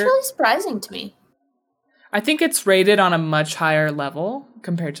 That's really surprising to me. I think it's rated on a much higher level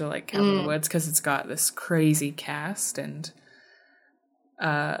compared to like Cabin in the Woods because it's got this crazy cast and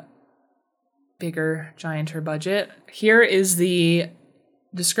bigger, gianter budget. Here is the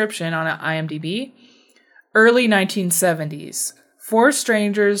description on IMDb. Early 1970s. 4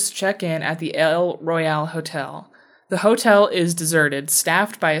 strangers check in at the El Royale Hotel. The hotel is deserted,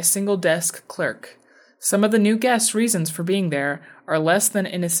 staffed by a single desk clerk. Some of the new guests' reasons for being there are less than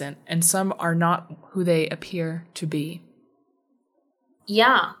innocent, and some are not who they appear to be.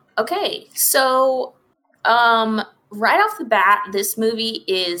 Yeah. Okay. So, right off the bat, this movie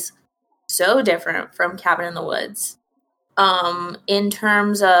is so different from Cabin in the Woods. In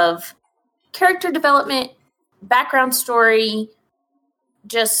terms of character development, background story,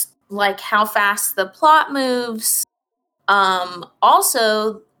 just like how fast the plot moves.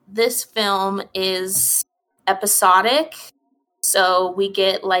 Also, this film is episodic, so we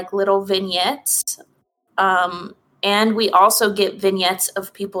get like little vignettes, and we also get vignettes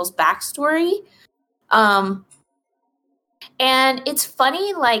of people's backstory. And it's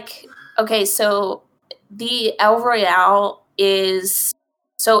funny, like, okay, so the El Royale is,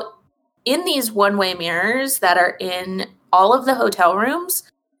 so in these one-way mirrors that are in all of the hotel rooms,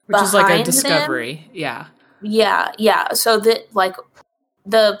 which is like a behind discovery. them, yeah. So that, like,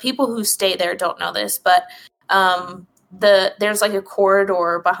 the people who stay there don't know this, but there's like a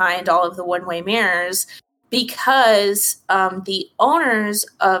corridor behind all of the one-way mirrors because the owners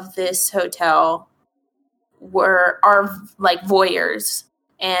of this hotel are like voyeurs,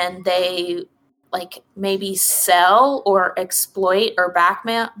 and they like maybe sell or exploit or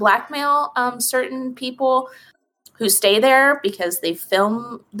blackmail certain people who stay there because they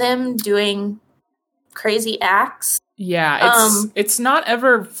film them doing crazy acts. Yeah, it's not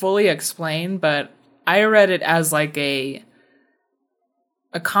ever fully explained, but I read it as like a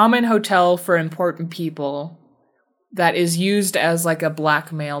common hotel for important people that is used as like a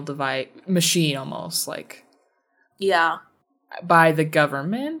blackmail device machine, almost like. Yeah. By the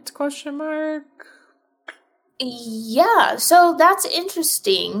government? Question mark. Yeah, so that's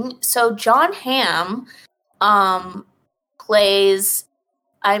interesting. So John Hamm plays,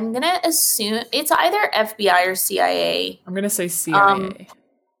 I'm gonna assume it's either FBI or CIA. I'm gonna say CIA.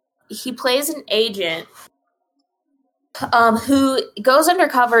 He plays an agent who goes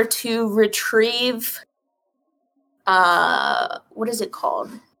undercover to retrieve what is it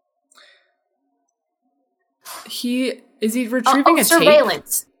called? Is he retrieving a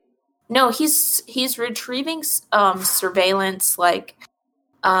surveillance. tape? No, he's retrieving surveillance like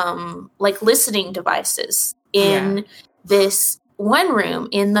listening devices in this one room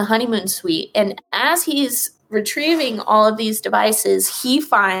in the honeymoon suite. And as he's retrieving all of these devices, he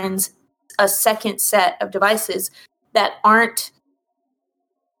finds a second set of devices that aren't,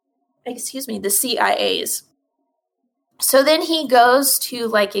 the CIA's. So then he goes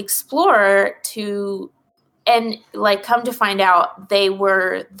to explore and come to find out they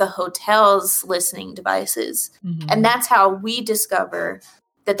were the hotel's listening devices. Mm-hmm. And that's how we discover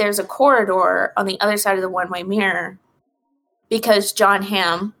that there's a corridor on the other side of the one-way mirror, because John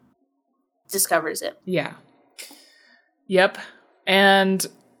Hamm discovers it. Yeah. Yep.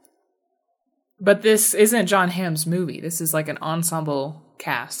 But this isn't John Hamm's movie. This is like an ensemble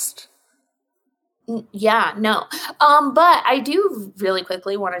cast. Yeah, no. But I do really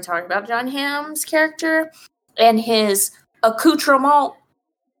quickly want to talk about John Hamm's character and his accoutrement.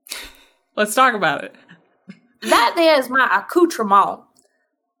 Let's talk about it. That there is my accoutrement.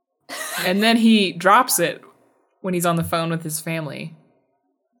 And then he drops it when he's on the phone with his family.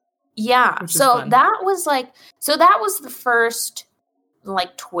 Yeah. So that was the first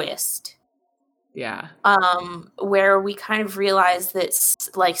twist. Yeah. Where we kind of realized that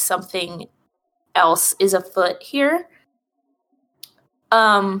something else is afoot here.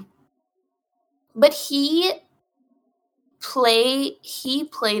 But he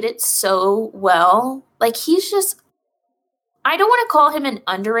played it so well. I don't want to call him an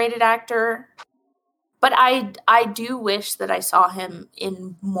underrated actor, but I do wish that I saw him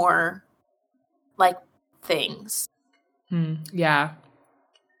in more things. Yeah.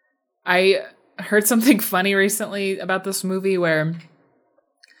 I heard something funny recently about this movie where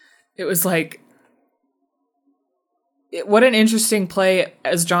it was what an interesting play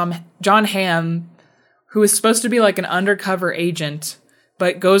as John Hamm, who is supposed to be an undercover agent,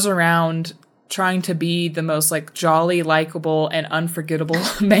 but goes around trying to be the most jolly, likable, and unforgettable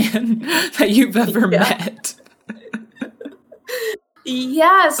man that you've ever met.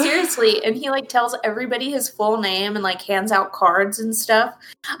 Yeah, seriously. And he tells everybody his full name and hands out cards and stuff.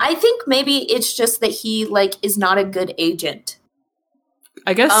 I think maybe it's just that he is not a good agent.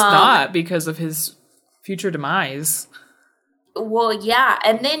 I guess not, because of his future demise. Well, yeah.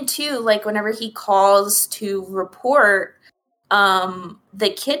 And then too, whenever he calls to report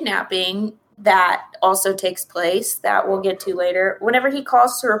the kidnapping that also takes place, that we'll get to later. Whenever he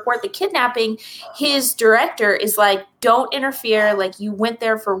calls to report the kidnapping, his director is don't interfere. You went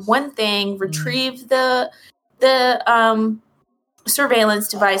there for one thing, retrieve the surveillance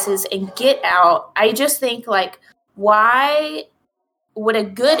devices and get out. I just think why would a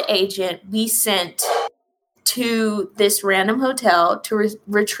good agent be sent to this random hotel to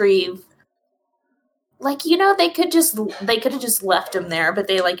retrieve? They could have just left him there, but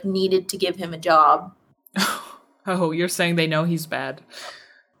they needed to give him a job. Oh, you're saying they know he's bad?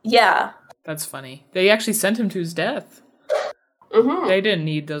 Yeah. That's funny. They actually sent him to his death. Mm-hmm. They didn't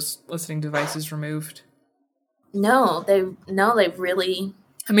need those listening devices removed. No, they really.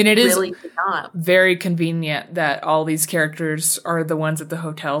 I mean, it really is did not. Very convenient that all these characters are the ones at the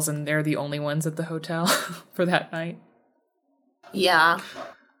hotels, and they're the only ones at the hotel for that night. Yeah.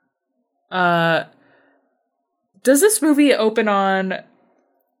 Does this movie open on...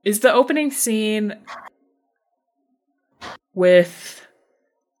 Is the opening scene with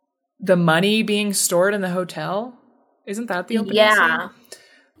the money being stored in the hotel? Isn't that the opening scene?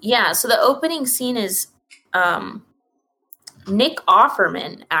 Yeah, so the opening scene is Nick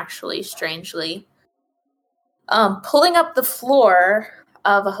Offerman, actually, strangely, pulling up the floor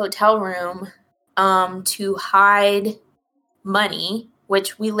of a hotel room to hide money,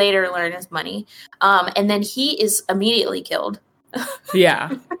 which we later learn is money. And then he is immediately killed.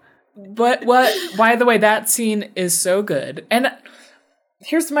 Yeah. But by the way, that scene is so good. And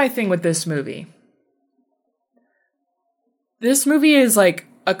here's my thing with this movie. This movie is a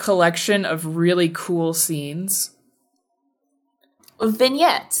collection of really cool scenes.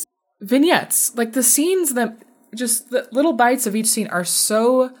 Vignettes. The scenes that just the little bites of each scene are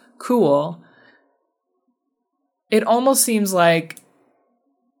so cool. It almost seems like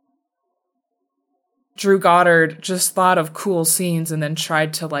Drew Goddard just thought of cool scenes and then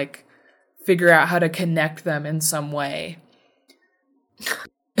tried to figure out how to connect them in some way.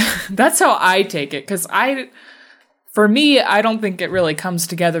 That's how I take it, because for me, I don't think it really comes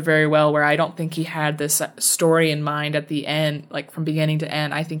together very well, where I don't think he had this story in mind at the end, like from beginning to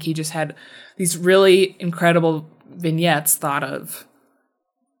end. I think he just had these really incredible vignettes thought of.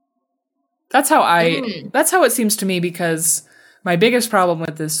 That's how it seems to me, because my biggest problem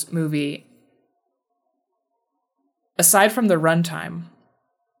with this movie, aside from the runtime,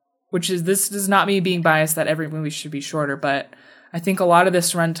 this is not me being biased that every movie should be shorter, but I think a lot of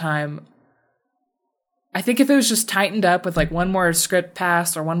this runtime, I think if it was just tightened up with like one more script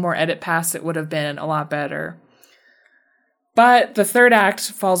pass or one more edit pass, it would have been a lot better. But the third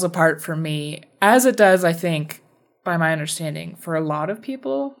act falls apart for me, as it does, I think, by my understanding, for a lot of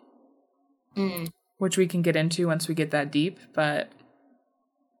people, which we can get into once we get that deep. But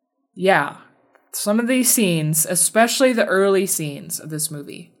yeah, some of these scenes, especially the early scenes of this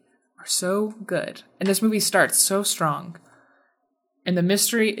movie, are so good. And this movie starts so strong. And the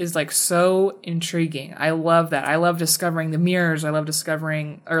mystery is like so intriguing. I love that. I love discovering the mirrors. I love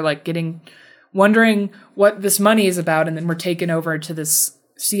discovering, or like wondering what this money is about. And then we're taken over to this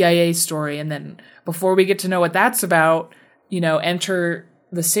CIA story. And then before we get to know what that's about, enter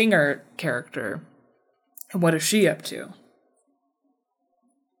the singer character. And what is she up to?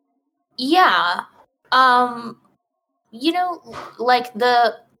 Yeah. Like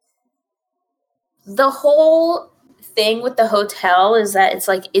the whole thing with the hotel is that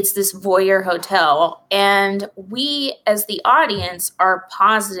it's this voyeur hotel, and we as the audience are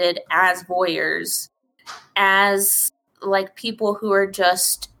posited as voyeurs, as like people who are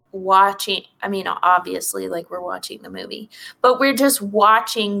just watching. I mean, obviously, like, we're watching the movie, but we're just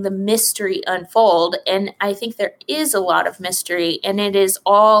watching the mystery unfold. And I think there is a lot of mystery, and it is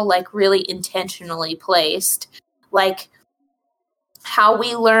all like really intentionally placed, like how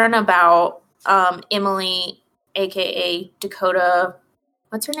we learn about Emily, aka Dakota.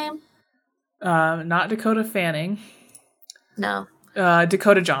 What's her name? Not Dakota Fanning. No.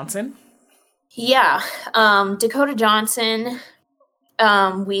 Dakota Johnson. Yeah. Dakota Johnson.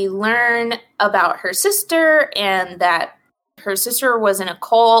 We learn about her sister, and that her sister was in a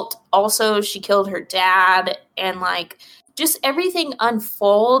cult. Also, she killed her dad, and like just everything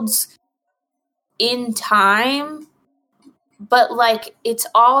unfolds in time, but like it's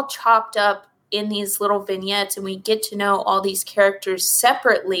all chopped up in these little vignettes, and we get to know all these characters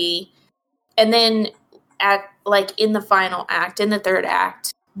separately. And then in the final act, in the third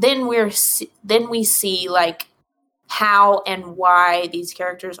act, then we see like how and why these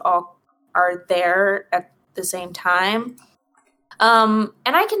characters all are there at the same time. And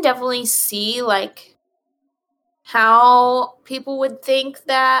I can definitely see like how people would think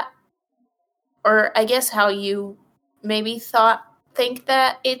that, or I guess how you maybe think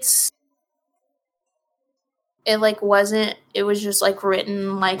that it was just like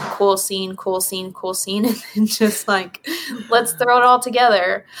written like cool scene, and then just like, let's throw it all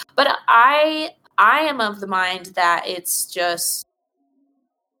together. But I am of the mind that it's just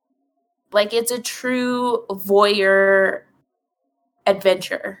like, it's a true voyeur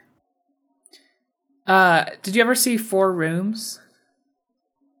adventure. Did you ever see Four Rooms?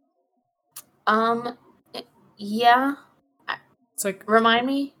 Yeah. It's like, remind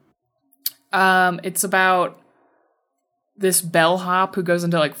me. It's about this bellhop who goes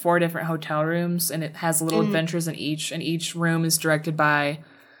into like 4 different hotel rooms, and it has little adventures in each, and each room is directed by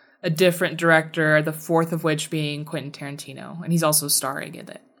a different director, the 4th of which being Quentin Tarantino, and he's also starring in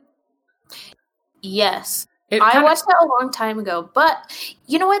it. Yes. I watched that a long time ago, but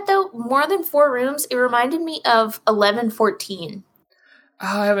you know what though? More than 4 Rooms, it reminded me of 11-14.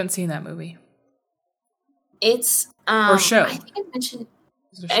 Oh, I haven't seen that movie. It's or show. I think I mentioned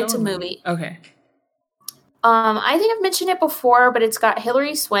it's a movie. Okay. I think I've mentioned it before, but it's got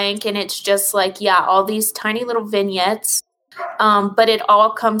Hilary Swank, and it's just like, yeah, all these tiny little vignettes. But it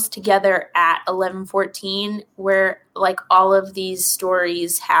all comes together at 11-14, where like all of these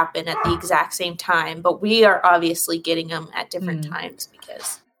stories happen at the exact same time, but we are obviously getting them at different times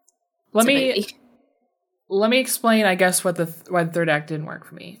because let me explain, I guess, why the third act didn't work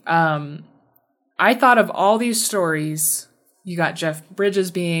for me. I thought of all these stories, you got Jeff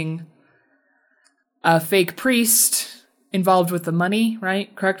Bridges being a fake priest involved with the money,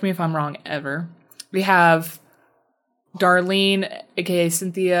 right? Correct me if I'm wrong, ever. We have Darlene, aka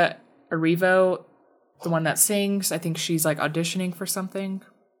Cynthia Erivo, the one that sings. I think she's like auditioning for something.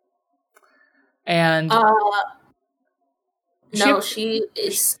 And she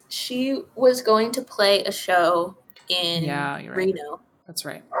was going to play a show in Reno. Right. That's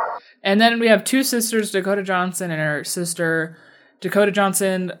right. And then we have 2 sisters, Dakota Johnson and her sister Dakota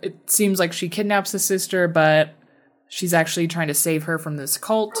Johnson, it seems like she kidnaps the sister, but she's actually trying to save her from this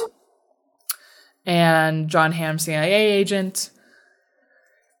cult. And John Hamm, CIA agent.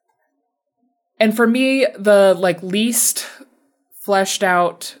 And for me, the least fleshed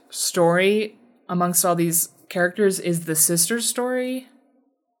out story amongst all these characters is the sister's story.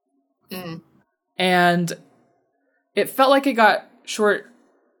 And it felt like it got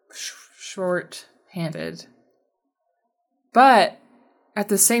short-handed. But at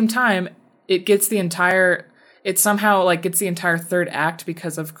the same time, it somehow gets the entire third act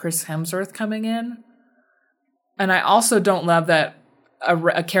because of Chris Hemsworth coming in. And I also don't love that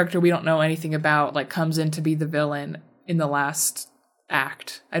a character we don't know anything about comes in to be the villain in the last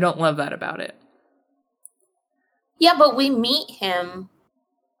act. I don't love that about it. Yeah, but we meet him.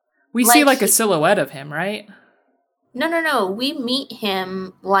 We see a silhouette of him, right? No. We meet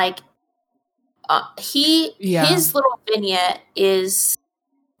him his little vignette is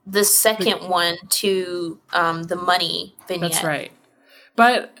the second one to the money vignette. That's right.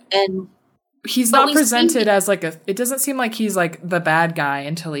 But he's not presented as it doesn't seem like he's the bad guy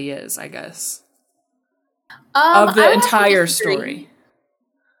until he is, I guess. Of the entire story.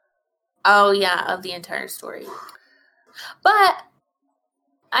 Oh yeah, of the entire story. But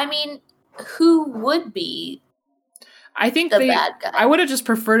I mean, who would be the bad guy? I would have just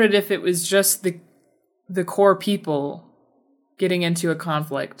preferred it if it was just the core people getting into a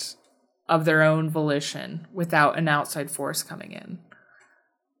conflict of their own volition without an outside force coming in.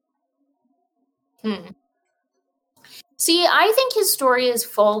 See, I think his story is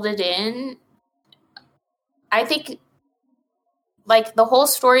folded in. I think, the whole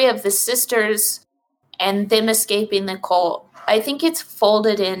story of the sisters and them escaping the cult, I think it's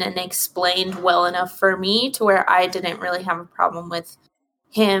folded in and explained well enough for me to where I didn't really have a problem with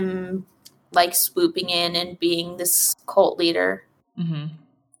him, swooping in and being this cult leader. Mm-hmm.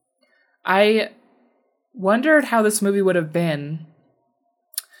 I wondered how this movie would have been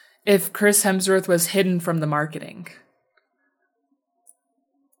if Chris Hemsworth was hidden from the marketing.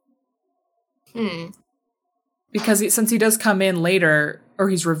 Because since he does come in later, or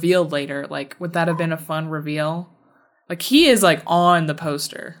he's revealed later, would that have been a fun reveal? He is, on the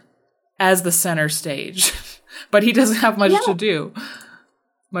poster as the center stage. But he doesn't have much to do.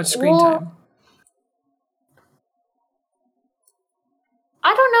 Much screen time.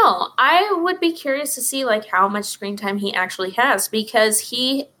 I don't know. I would be curious to see, how much screen time he actually has. Because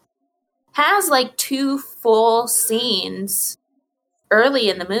he has, 2 full scenes early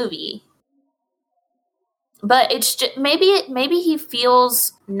in the movie. But it's just, maybe he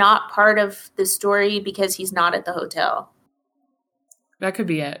feels not part of the story because he's not at the hotel. That could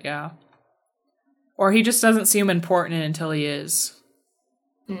be it, yeah. Or he just doesn't seem important until he is.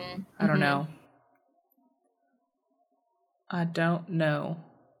 I don't know. I don't know.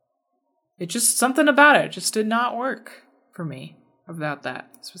 It just, something about it just did not work for me about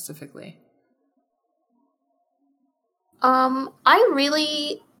that specifically.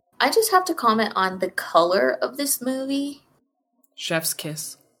 I just have to comment on the color of this movie. Chef's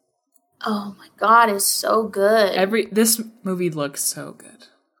kiss. Oh my god, it's so good. This movie looks so good.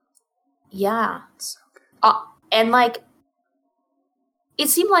 Yeah. So good. And it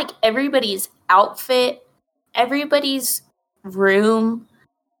seemed like everybody's outfit, everybody's room,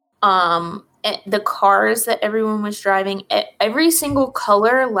 the cars that everyone was driving, every single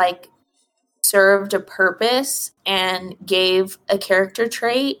color served a purpose and gave a character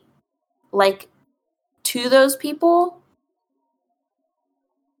trait to those people.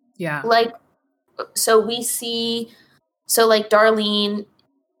 Yeah. So we see Darlene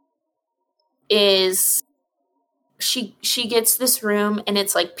is she gets this room and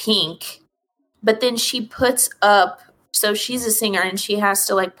it's pink, but then she puts up, so she's a singer and she has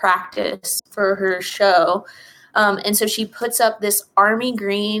to practice for her show, and so she puts up this army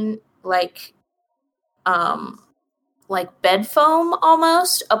green bed foam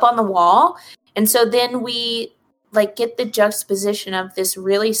almost up on the wall. And so then we get the juxtaposition of this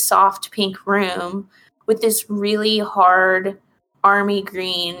really soft pink room with this really hard army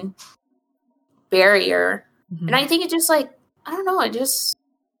green barrier. Mm-hmm. And I think it just I don't know, it's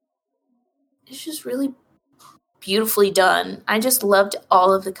just really beautifully done. I just loved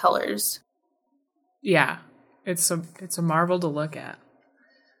all of the colors. Yeah. It's a marvel to look at.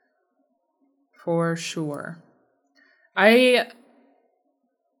 For sure.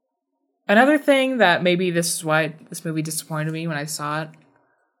 Another thing that maybe this is why this movie disappointed me when I saw it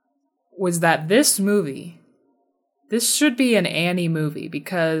was that this should be an Annie movie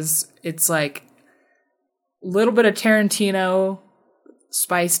because it's a little bit of Tarantino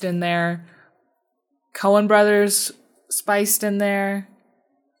spiced in there. Coen Brothers spiced in there.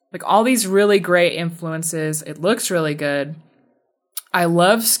 Like all these really great influences. It looks really good. I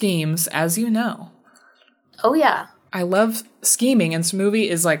love schemes, as you know. Oh, yeah. I love scheming, and this movie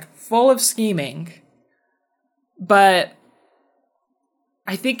is like full of scheming. But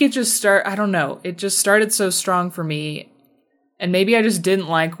I think it just I don't know. It just started so strong for me. And maybe I just didn't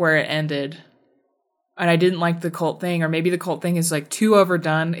like where it ended. And I didn't like the cult thing. Or maybe the cult thing is like too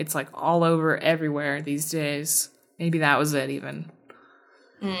overdone. It's like all over everywhere these days. Maybe that was it even.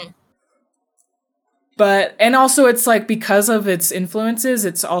 But, and also it's like because of its influences,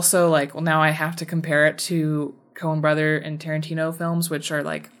 it's also like, well, now I have to compare it to Coen Brother and Tarantino films, which are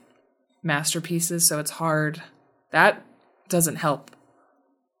like masterpieces. So it's hard. That doesn't help.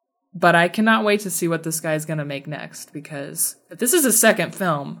 But I cannot wait to see what this guy's going to make next, because if this is a second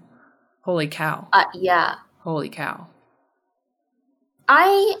film, holy cow. Yeah. Holy cow.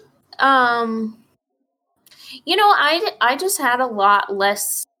 I just had a lot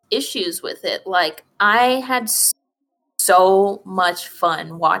less issues with it. Like, I had so much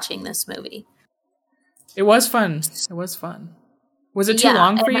fun watching this movie. It was fun. It was fun. Was it too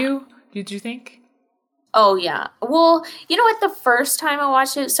long for you? Did you think? Oh, yeah. Well, you know what? The first time I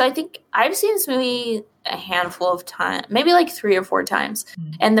watched it, so I think I've seen this movie a handful of times, maybe like 3 or 4 times.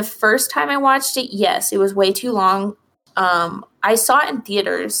 And the first time I watched it, yes, it was way too long. I saw it in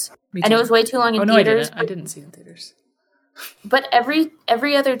theaters, and it was way too long in theaters. I didn't see it in theaters. But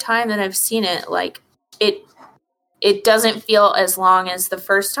every other time that I've seen it, like, it doesn't feel as long as the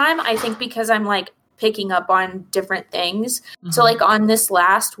first time. I think because I'm, like, picking up on different things. Mm-hmm. So, like, on this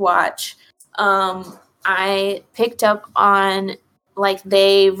last watch, I picked up on, like,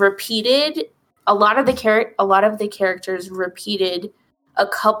 they repeated a lot of the characters repeated a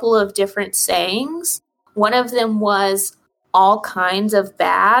couple of different sayings. One of them was all kinds of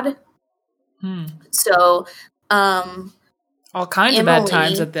bad. So, all kinds of bad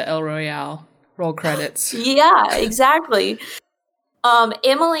times at the El Royale. Roll credits. Yeah, exactly.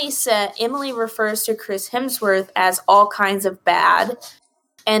 Emily refers to Chris Hemsworth as all kinds of bad.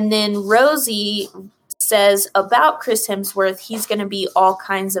 And then Rosie says about Chris Hemsworth, he's going to be all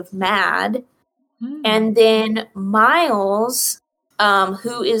kinds of mad. And then Miles,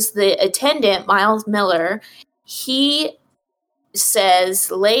 who is the attendant, Miles Miller, he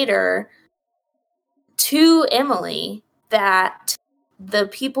says later to Emily that the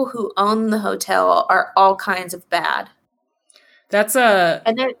people who own the hotel are all kinds of bad. That's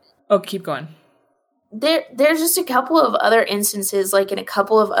keep going. There's just a couple of other instances, like in a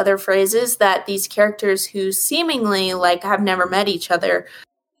couple of other phrases that these characters who seemingly like have never met each other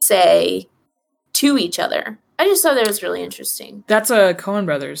say to each other. I just thought that was really interesting. That's a Coen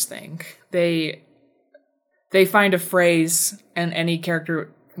Brothers thing. They find a phrase and any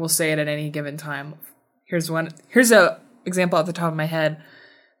character will say it at any given time. Here's a example off the top of my head,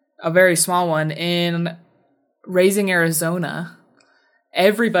 a very small one. In Raising Arizona,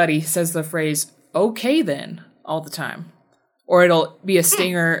 everybody says the phrase "okay then" all the time. Or it'll be a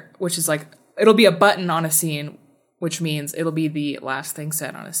stinger, which is like, it'll be a button on a scene, which means it'll be the last thing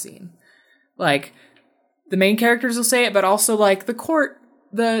said on a scene. Like, the main characters will say it, but also like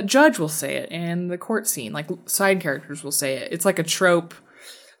the judge will say it, and the court scene, like side characters will say it. It's like a trope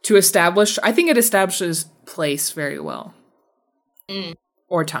to establish. I think it establishes place very well.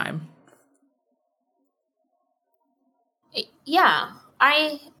 Or time. Yeah,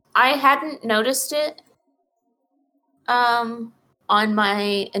 I hadn't noticed it on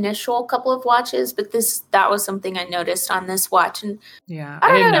my initial couple of watches, but that was something I noticed on this watch. And yeah,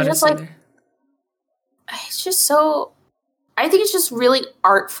 I didn't know, notice just like either. It's just so, I think it's just really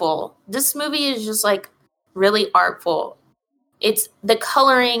artful. This movie is just like really artful. It's the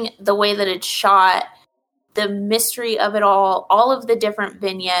coloring, the way that it's shot, the mystery of it all of the different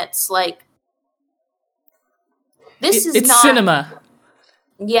vignettes. Like, it's not cinema.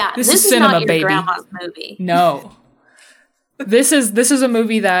 Yeah, this is cinema, not your baby. Grandma's movie. No. This is a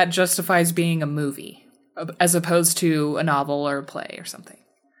movie that justifies being a movie, as opposed to a novel or a play or something.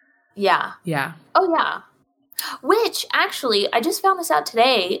 Yeah. Yeah. Oh, yeah. Which, actually, I just found this out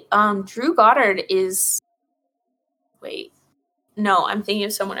today. Drew Goddard is... Wait. No, I'm thinking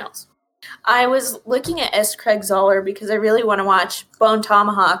of someone else. I was looking at S. Craig Zoller because I really want to watch Bone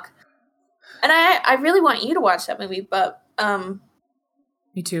Tomahawk. And I really want you to watch that movie, but...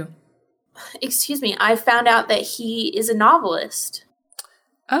 Me too. Excuse me. I found out that he is a novelist.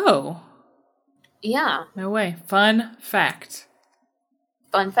 Oh. Yeah. No way. Fun fact.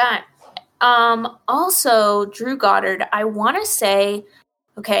 Fun fact. Also, Drew Goddard, I want to say,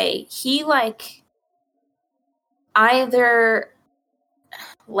 okay, he like either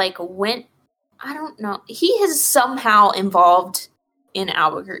like went, I don't know. He is somehow involved in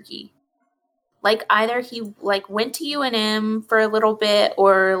Albuquerque. Like, either he, like, went to UNM for a little bit,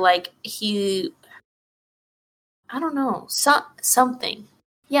 or, like, he... I don't know. Something.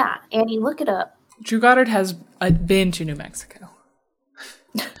 Yeah, Annie, look it up. Drew Goddard has been to New Mexico.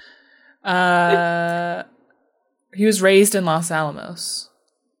 He was raised in Los Alamos.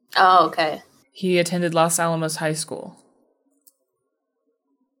 Oh, okay. He attended Los Alamos High School.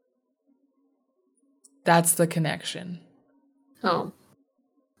 That's the connection. Oh.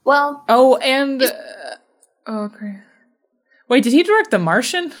 Well. Oh, and... okay. Wait, did he direct The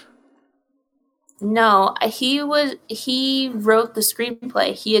Martian? No, he wrote the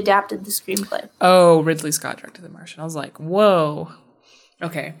screenplay. He adapted the screenplay. Oh, Ridley Scott directed The Martian. I was like, whoa.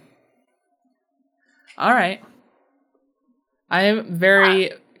 Okay. All right. I am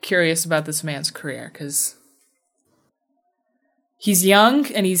very curious about this man's career, because he's young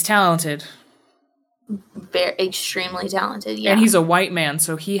and he's talented. Very extremely talented, yeah. And he's a white man,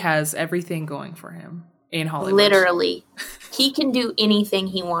 so he has everything going for him in Hollywood. Literally. He can do anything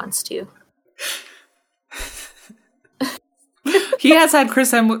he wants to. He has had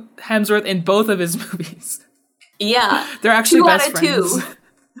Chris Hemsworth in both of his movies. Yeah. They're actually 2 best out of friends.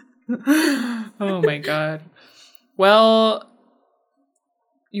 2. Oh my god. Well,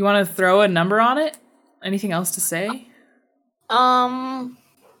 you want to throw a number on it? Anything else to say? No.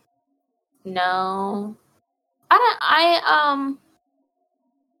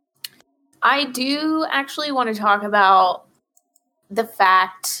 I do actually want to talk about the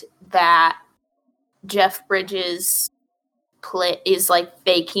fact that Jeff Bridges is like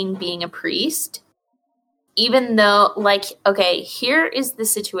faking being a priest, even though, like, okay, here is the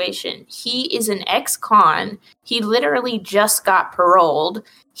situation. He is an ex-con. He literally just got paroled.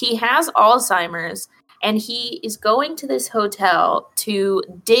 He has Alzheimer's, and he is going to this hotel to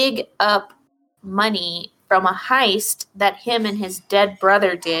dig up money from a heist that him and his dead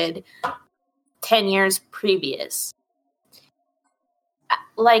brother did 10 years previous.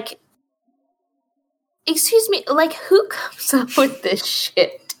 Like, excuse me, like, who comes up with this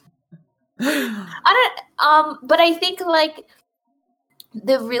shit? But I think, like,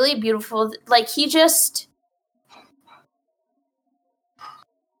 the really beautiful, like, he just,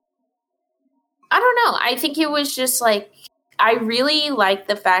 I don't know. I think it was just, like, I really like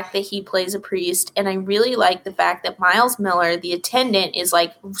the fact that he plays a priest, and I really like the fact that Miles Miller, the attendant, is,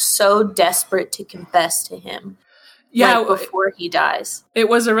 like, so desperate to confess to him. Yeah, like, before he dies. It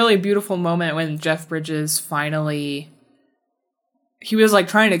was a really beautiful moment when Jeff Bridges finally, he was like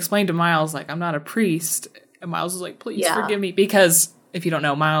trying to explain to Miles, like, I'm not a priest. And Miles was like, please forgive me. Because if you don't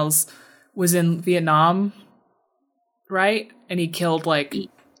know, Miles was in Vietnam, right? And he killed like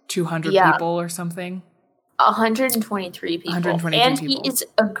 200 people or something. 123 people. 123 and people. He is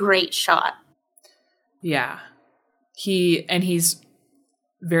a great shot. Yeah. He's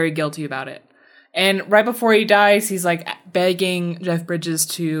very guilty about it. And right before he dies, he's like begging Jeff Bridges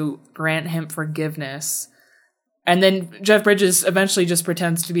to grant him forgiveness. And then Jeff Bridges eventually just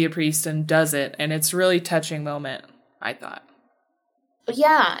pretends to be a priest and does it. And it's a really touching moment, I thought.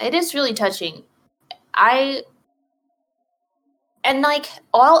 Yeah, it is really touching.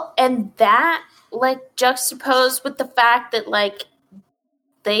 That, like, juxtaposed with the fact that, like,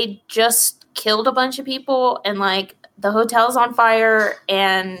 they just killed a bunch of people and, like, the hotel's on fire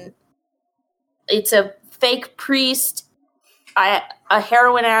and it's a fake priest, a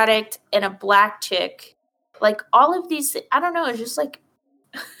heroin addict, and a black chick. Like, all of these, I don't know, it's just like,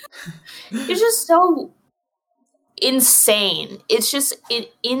 it's just so insane. It's just an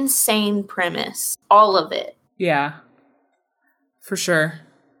insane premise. All of it. Yeah. For sure.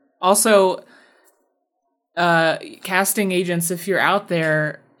 Also, casting agents, if you're out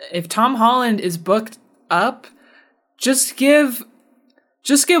there, if Tom Holland is booked up, just give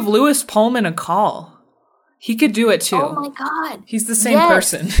Lewis Pullman a call. He could do it too. Oh my god. He's the same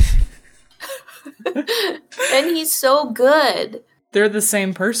person. And he's so good. They're the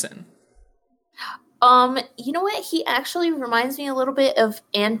same person. You know what? He actually reminds me a little bit of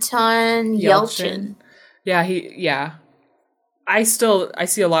Anton Yelchin. Yeah, I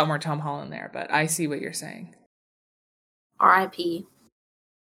see a lot more Tom Holland there, but I see what you're saying. R.I.P.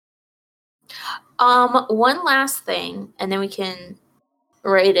 One last thing, and then we can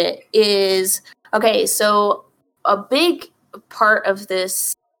rate it, is, okay, so a big part of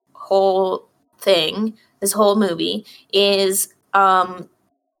this whole thing, this whole movie, is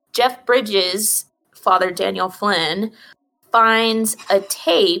Jeff Bridges, Father Daniel Flynn, finds a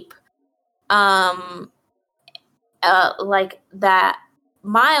tape like that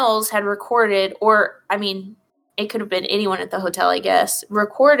Miles had recorded, or, I mean, it could have been anyone at the hotel, I guess,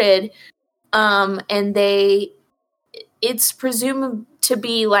 recorded And it's presumed to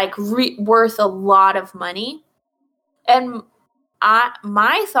be like worth a lot of money. And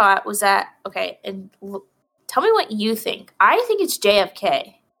my thought was that, okay, and tell me what you think. I think it's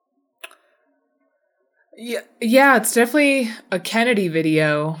JFK. Yeah, it's definitely a Kennedy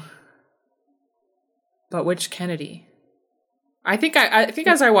video. But which Kennedy? I think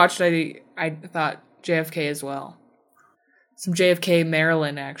as I watched it, I thought JFK as well. Some JFK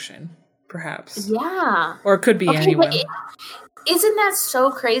Maryland action, perhaps. Yeah. Or it could be anyone. Isn't that so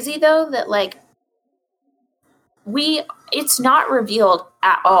crazy though that like it's not revealed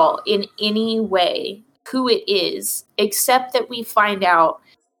at all in any way who it is, except that we find out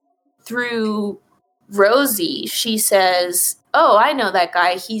through Rosie. She says, "Oh, I know that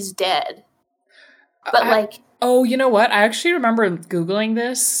guy. He's dead." But oh, you know what? I actually remember Googling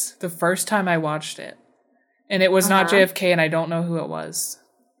this the first time I watched it. And it was not JFK, and I don't know who it was.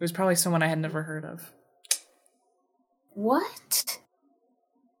 It was probably someone I had never heard of. What?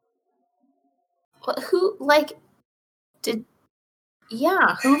 Who, like,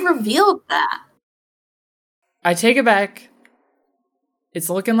 who revealed that? I take it back. It's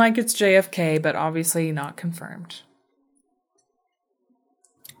looking like it's JFK, but obviously not confirmed.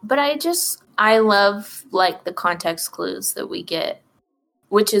 But I love, like, the context clues that we get,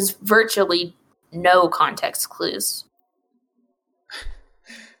 which is virtually no context clues.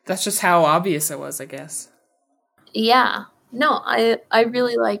 That's just how obvious it was, I guess. Yeah. No, I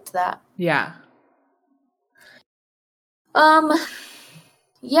really liked that. Yeah.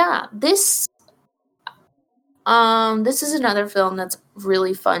 Yeah, this is another film that's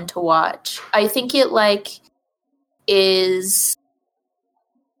really fun to watch. I think it is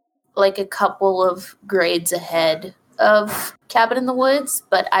like a couple of grades ahead of Cabin in the Woods,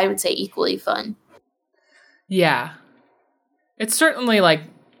 but I would say equally fun. Yeah. It's certainly like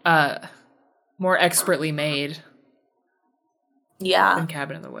more expertly made. Yeah. Than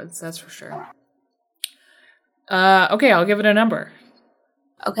Cabin in the Woods, that's for sure. Okay, I'll give it a number.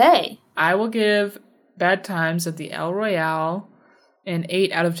 Okay. I will give Bad Times at the El Royale an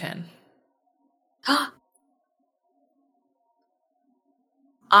 8 out of 10. You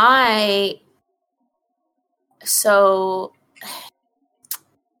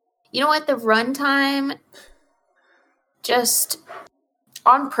know what? The runtime, just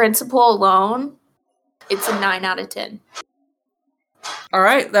on principle alone, it's a 9 out of 10. All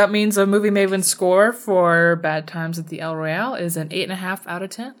right, that means a Movie Maven score for Bad Times at the El Royale is an 8.5 out of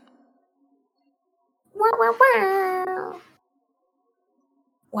 10.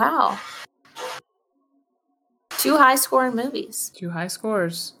 Wow. 2 high scoring movies. 2 high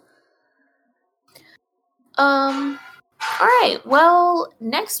scores. All right. Well,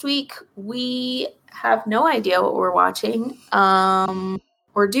 next week we have no idea what we're watching.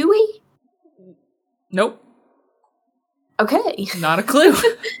 Or do we? Nope. Okay. Not a clue.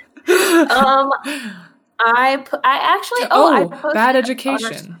 I actually Bad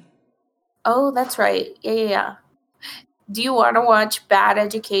Education. Oh, that's right. Yeah. Do you want to watch Bad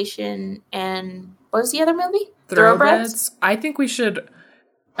Education and what was the other movie? Thoroughbreds? I think we should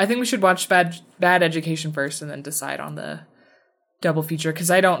watch Bad Education first and then decide on the double feature, because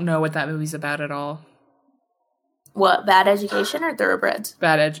I don't know what that movie's about at all. What, Bad Education or Thoroughbreds?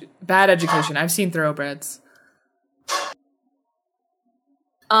 Bad Education. I've seen Thoroughbreds.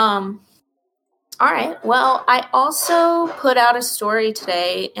 All right. Well, I also put out a story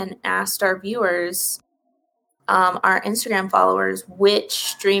today and asked our viewers, our Instagram followers, which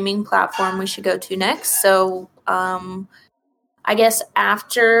streaming platform we should go to next. So, I guess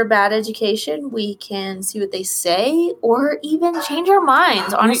after Bad Education, we can see what they say or even change our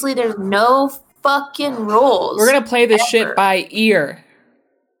minds. Honestly, there's no fucking rules. We're going to play this shit by ear.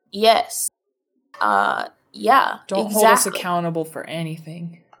 Yes. Yeah. Don't hold us accountable for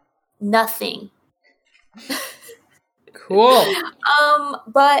anything. Nothing. Cool.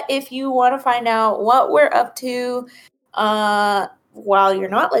 But if you want to find out what we're up to, while you're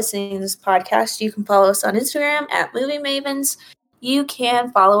not listening to this podcast, you can follow us on Instagram at Movie Mavens. You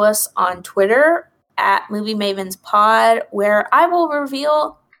can follow us on Twitter at Movie Mavens Pod, where I will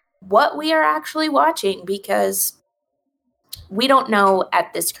reveal what we are actually watching because we don't know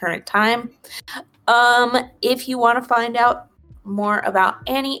at this current time. If you want to find out more about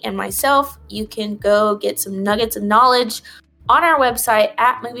Annie and myself, you can go get some nuggets of knowledge on our website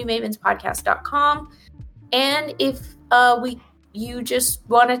at moviemavenspodcast.com. And if you just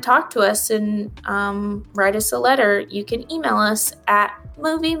want to talk to us and write us a letter, you can email us at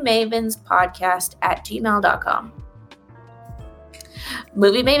moviemavenspodcast@gmail.com.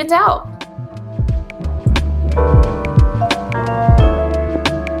 Movie Mavens out.